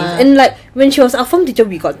 like at least. And like when she was our form teacher,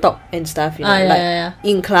 we got talk and stuff, you know,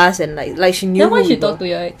 in class and like she knew. Then why she talk to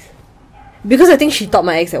your ex? Because I think she taught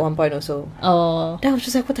my ex at one point also. Oh. Then I was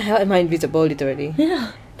just like, what the hell? Am I invisible, literally?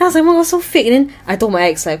 Yeah. I was like, oh my god, so fake. And then I told my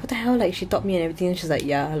ex, like, what the hell, like, she taught me and everything. And she's like,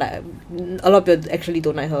 yeah, like, a lot of people actually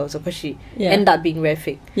don't like her, so because she ended up being very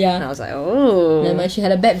fake. Yeah. And I was like, oh. Never mind, she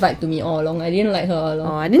had a bad vibe to me all along. I didn't like her all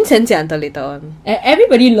along. Oh, I didn't sense it until later on.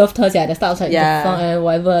 Everybody loved her, at the start. I was like, the fuck,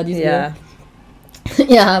 whatever, this girl.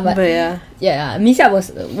 Yeah, but yeah, Misha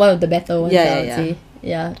was one of the better ones, I would say.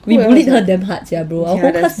 Yeah, we bullied her damn hard, bro. Our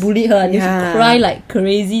whole class bullied her and she cried like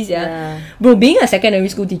crazy, Bro, being a secondary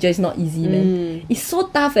school teacher is not easy, man. It's so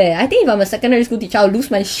tough, I think if I'm a secondary school teacher, I'll lose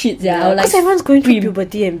my shit, I'll like. Because everyone's going through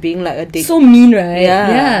puberty and being like a dick. So mean, right?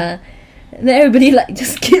 Yeah. And then everybody like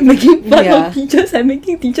just keep making fun of teachers and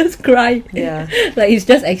making teachers cry. Yeah. Like it's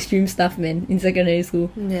just extreme stuff, man, in secondary school.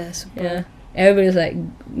 Yeah, super. Yeah. Everybody's like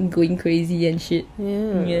going crazy and shit.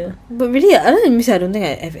 Yeah. But really, other than Missy, I don't think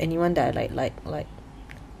I have anyone that I like.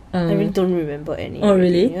 I really don't remember any. Oh,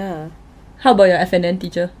 really? Yeah. How about your FNN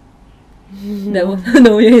teacher? That was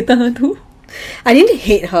no, you hated her too. I didn't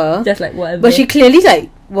hate her. Just like whatever. But she clearly like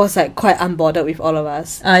was like quite unbothered with all of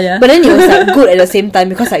us. Yeah. But then it was like good at the same time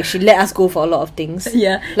because like she let us go for a lot of things.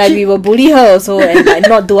 Yeah. Like we will bully her also and like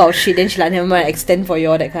not do our shit. Then she like never mind extend for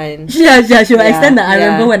you all that kind. Yeah, she will extend that. I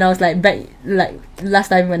remember when I was like back like last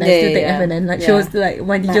time when I still take FNN. Like she was like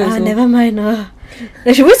my teacher also. Never mind.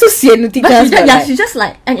 Like she was so sian to teach us. She just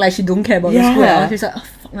like act like she don't care about the school. She's like, oh,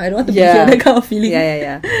 fuck, I don't want to be here. That kind of feeling.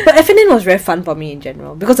 Yeah. But FNN was very fun for me in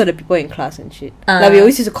general because of the people in class and shit. Like we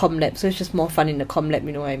always used to comm lab, so it's just more fun in the comm lab.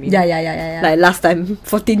 You know what I mean? Yeah. Like last time,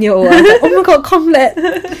 14-year-old, I was like, oh my god, comm lab.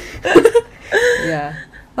 Yeah,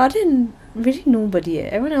 but then really nobody.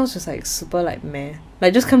 Everyone else was like super like meh.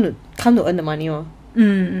 Like just come to earn the money or.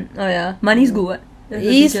 Oh yeah, money's good. What? It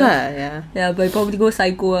is lah. Yeah. Yeah, but you probably go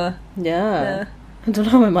psycho. Yeah. I don't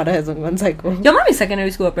know how my mother hasn't gone psycho. Your mom is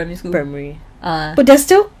secondary school or primary school? Primary. But they're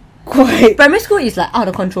still quite... Primary school is like out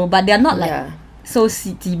of control, but they're not like so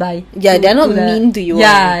zibai. Yeah, they're not mean to you or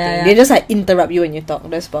anything. Yeah. They just like interrupt you when you talk.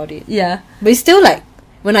 That's about it. Yeah. But it's still like,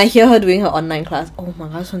 when I hear her doing her online class, oh my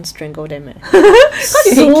god, I just want to strangle them. Because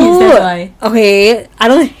you hate kids, that's why. Okay, I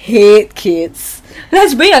don't hate kids.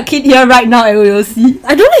 Let's bring a kid here right now and we'll see.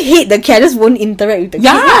 I don't hate the kid, I just won't interact with the kid.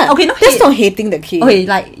 Yeah, okay, that's not hating the kid. Okay,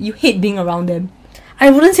 like you hate being around them. I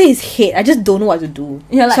wouldn't say it's hate, I just don't know what to do.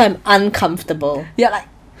 Yeah, like, so I'm uncomfortable. Yeah, like,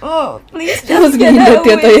 oh, please just I was in the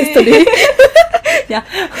theatre yesterday. Yeah,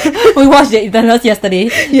 we watched the Eternals yesterday,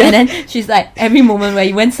 and then she's like, every moment where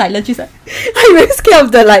you went silent, she's like, I'm very scared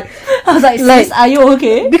of the like. I was like, sis, are you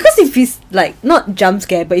okay? Because if he's like not jump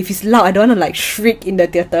scare, but if he's loud, I don't want to like shriek in the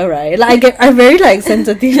theatre, right? Like I'm very like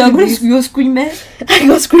sensitive. You'll scream, man. I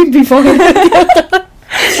got screamed before in the theatre.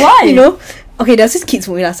 Why? You know? Okay, there was this kids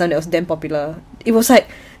movie last time that was damn popular. It was like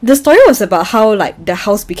the story was about how like the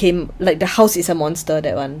house became like the house is a monster.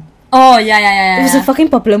 That one. Oh yeah. It was a fucking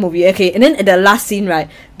popular movie. Okay, and then at the last scene, right,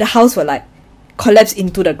 the house would like collapse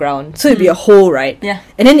into the ground, so it'd be a hole, right? Yeah.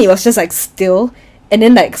 And then it was just like still, and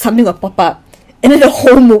then like something would pop up, and then the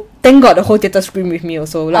whole thank God the whole theatre screamed with me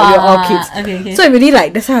also. Like we were all kids. Okay. So I really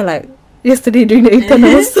like that's how I like yesterday during the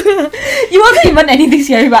Eternals. It wasn't even anything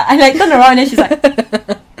scary, but I like turned around and then she's like.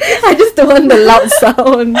 I just don't want the loud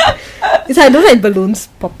sound. It's like I don't like balloons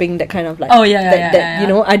popping, that kind of like. Oh yeah. You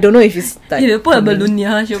know, I don't know if it's like. If you put a balloon near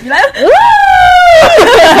her, she'll be like.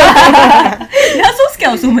 You're so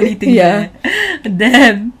scared of so many things. Yeah.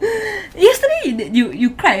 Damn. Yesterday you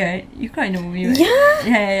cried, right? You cried in the movie, right?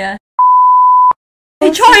 Yeah.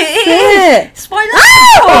 Hey Troy, spoiler!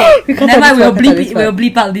 Never mind, we'll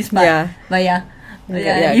bleep out this part. Yeah. But yeah.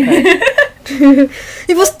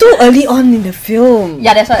 It was too early on in the film.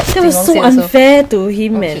 Yeah, that's what. That was so unfair to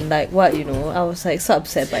him and like what I was like so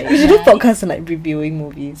upset by it. We should do podcasts and like reviewing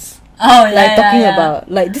movies. Oh yeah. Like talking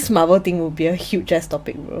about like this Marvel thing would be a huge ass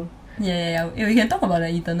topic, bro. Yeah. We can talk about the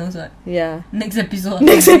Eternals, right? Yeah. Next episode.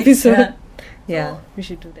 Yeah, we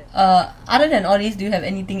should do that. Other than all this, do you have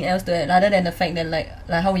anything else to add? Other than the fact that like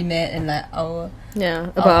how we met and like our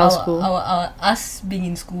school, our us being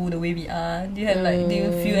in school the way we are. Do you have like do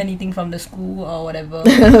you feel anything from the school or whatever?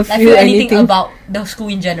 feel anything about the school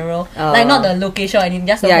in general? Like not the location or anything,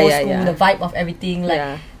 just the whole school, the vibe of everything,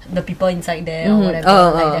 like the people inside there or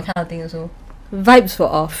whatever, like that kind of thing also. Vibes were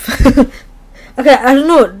off. Okay, I don't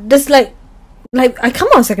know. There's like I come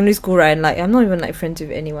out of secondary school, right? And like I'm not even like friends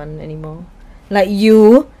with anyone anymore. Like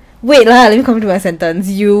you, wait lah. Let me complete my sentence.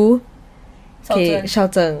 You, okay, Xiao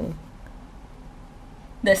Zheng.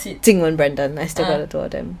 That's it. Jingwen, Brandon. I still got the two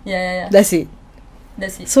of them. Yeah. That's it.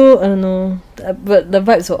 So I don't know, but the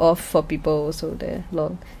vibes were off for people also there.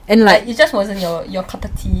 Long and like it just wasn't your cup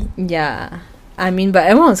of tea. Yeah. I mean, but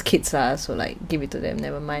everyone was kids lah, so like give it to them.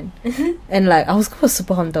 Never mind. And like our school was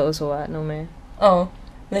super haunted also. No man. Oh.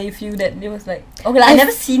 Like you feel that it was like okay, like I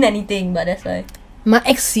never seen anything, but that's like My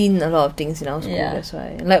ex seen a lot of things in our school, Yeah. that's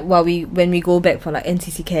why. Like when we go back for like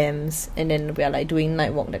NCC camps and then we are like doing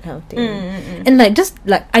night walk, that kind of thing. And like just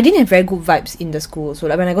like I didn't have very good vibes in the school, so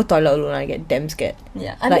like when I go toilet alone I get damn scared.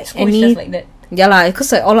 Yeah, I Like think school is just like that. Yeah lah,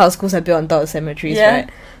 because like all our schools are built on top of cemeteries, Yeah. right?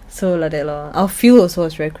 So like that lor. Our field also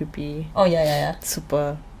was very creepy. Oh yeah.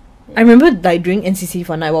 Super. I remember like during NCC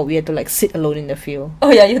for night walk we had to like sit alone in the field. Oh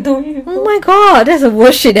yeah, you told me. Oh my god, that's the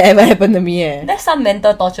worst shit that ever happened to me That's some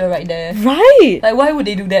mental torture right there. Right. Like, why would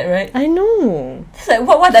they do that, right? I know. It's like,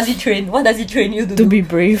 what does he train? What does he train you to To do? be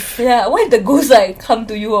brave. Yeah, what if the ghost like come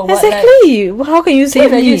to you or what? Exactly. How can you Like, save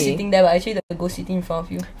imagine you me? sitting there, but actually the ghost sitting in front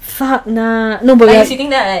of you. Fuck nah. No, but Like, we you're are, sitting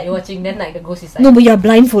there, like, you're watching, then like the ghost is like. no, but you're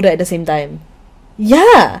blindfolded at the same time.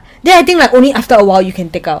 Yeah. Then I think like only after a while you can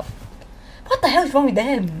take out. What the hell is wrong with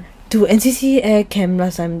them? Dude, NCC air camp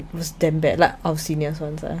last time was damn bad. Like our seniors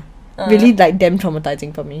ones really like damn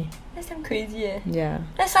traumatizing for me. That's damn crazy. Yeah.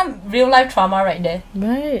 That's some real life trauma right there.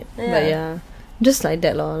 Right. Yeah. But yeah, just like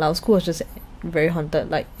that lor. Like, our school was just very haunted,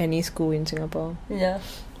 like any school in Singapore. Yeah.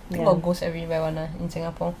 I think Yeah. got ghosts everywhere in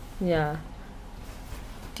Singapore. Yeah.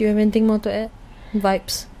 Do you have anything more to add?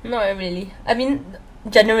 Vibes. Not really. I mean,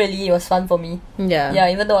 generally it was fun for me. Yeah. Yeah,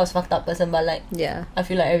 even though I was a fucked up person, but like Yeah. I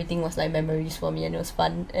feel like everything was like memories for me and it was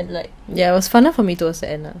fun and like Yeah, it was funner for me towards the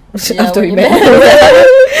end. yeah, After we when met.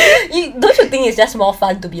 don't you think it's just more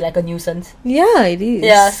fun to be like a nuisance? Yeah, it is.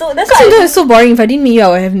 Yeah, so that's Sometimes why it's so boring. If I didn't meet you, I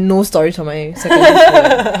would have no stories from my secondary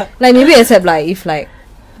school. Like maybe except like if like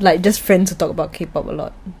just friends who talk about K-pop a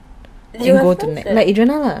lot you and have go to friends next there? like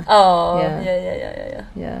Adriana lah. Oh Yeah. yeah.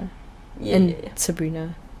 Yeah. And Yeah.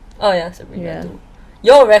 Sabrina. Oh yeah, Sabrina Yeah. too.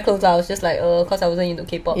 You're very close. I was just like, cause I wasn't into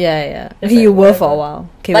K-pop. Yeah. Just Okay, you like, were for a whatever. while.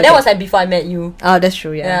 Okay, But that was like before I met you. oh, that's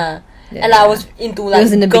true. Yeah. Yeah. Yeah, And like, I was into like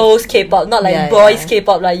was in the big- girls K-pop, not like Yeah, boys yeah.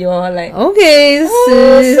 K-pop. Like you're like, Okay,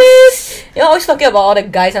 oh, sis. sis. You're always talking about all the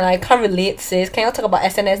guys, and I can't relate, sis. Can you talk about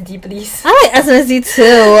SNSD, please? I like SNSD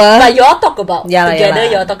too. But y'all talk about Yeah lah, yeah together.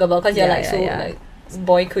 lah. Y'all talk about because you're Yeah, like yeah, so yeah. like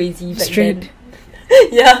boy crazy back Straight. then.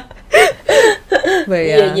 Yeah. But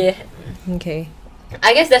Yeah. Okay.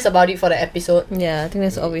 I guess that's about it for the episode. Yeah, I think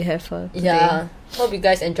that's all we have for today. Yeah. Hope you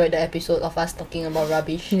guys enjoyed the episode of us talking about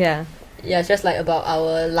rubbish. Yeah. Yeah, it's just like about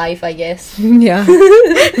our life, I guess. Yeah.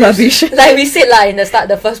 Rubbish. Like we said in the start,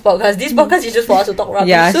 the first podcast. This podcast is just for us to talk rubbish.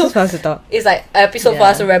 Yeah, it's so just for us to talk. it's like an episode for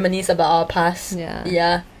Yeah. us to reminisce about our past. Yeah.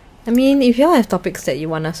 Yeah. I mean, if y'all have topics that you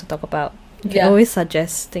want us to talk about, you can Yeah. always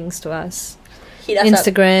suggest things to us. Hit us up.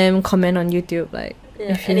 Instagram, comment on YouTube, like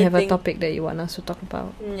Yeah, if you have a anything. topic that you want us to talk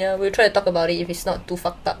about. Yeah, we'll try to talk about it if it's not too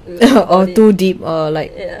fucked up. we'll or talk about it. too deep or like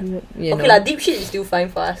Yeah. you Okay know. lah, deep shit is still fine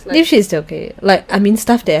for us. Like, Deep shit is still okay. Like I mean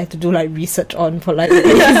stuff that I have to do like research on for like days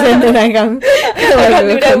and then I come I like, can't to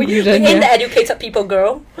do a that. We conclusion, ain't the yeah. educated people,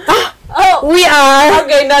 girl. Oh, We are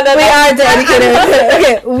okay, no. we are the educated.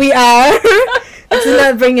 Okay, we are. Do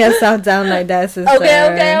not bring yourself down like that, sister.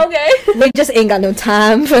 Okay. We just ain't got no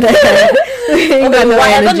time for that. We ain't Okay, got no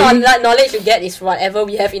whatever energy. knowledge you get is whatever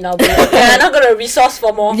we have in our brain. We're not gonna resource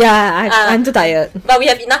for more. Yeah, I'm too tired. But we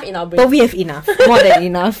have enough in our brain. But we have enough. More than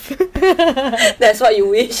enough. That's what you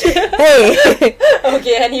wish. Hey.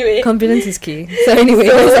 Okay, anyway. Confidence is key. So anyway,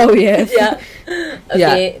 that's all we have. Yeah.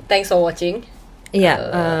 Okay, thanks for watching.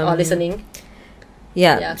 Yeah. Or listening.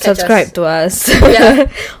 Yeah, catch subscribe us. to us Yeah.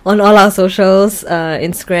 on all our socials,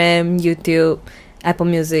 Instagram, YouTube, Apple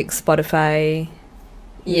Music, Spotify.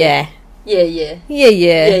 Yeah. Yeah. Yeah.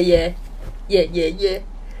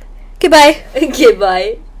 Okay, bye. Okay,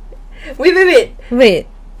 bye. Wait. Wait.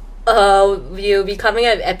 We'll be coming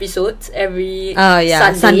out with episodes every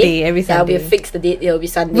Sunday, every Yeah, Sunday. we'll fix the date. It'll be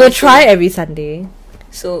Sunday. We'll try every Sunday.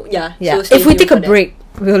 So yeah. Yeah. So stay If we tuned take a for that. break,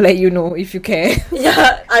 we'll let you know if you care.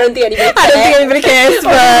 Yeah, I don't think anybody. I don't think anybody cares,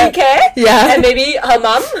 Or but we care. yeah. And maybe her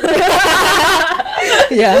mom.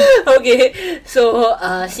 Yeah. Okay. So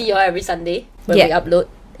see y'all every Sunday when we Yeah. upload.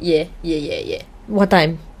 Yeah. What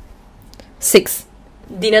time? 6.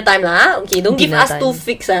 Dinner time lah. Okay, don't give Dinner us time. too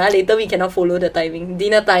fixed. Later we cannot follow the timing.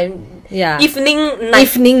 Dinner time. Yeah. Evening night.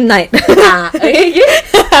 Evening night. Okay.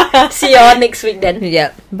 See y'all next week then.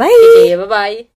 Yeah. Bye. Okay, bye bye.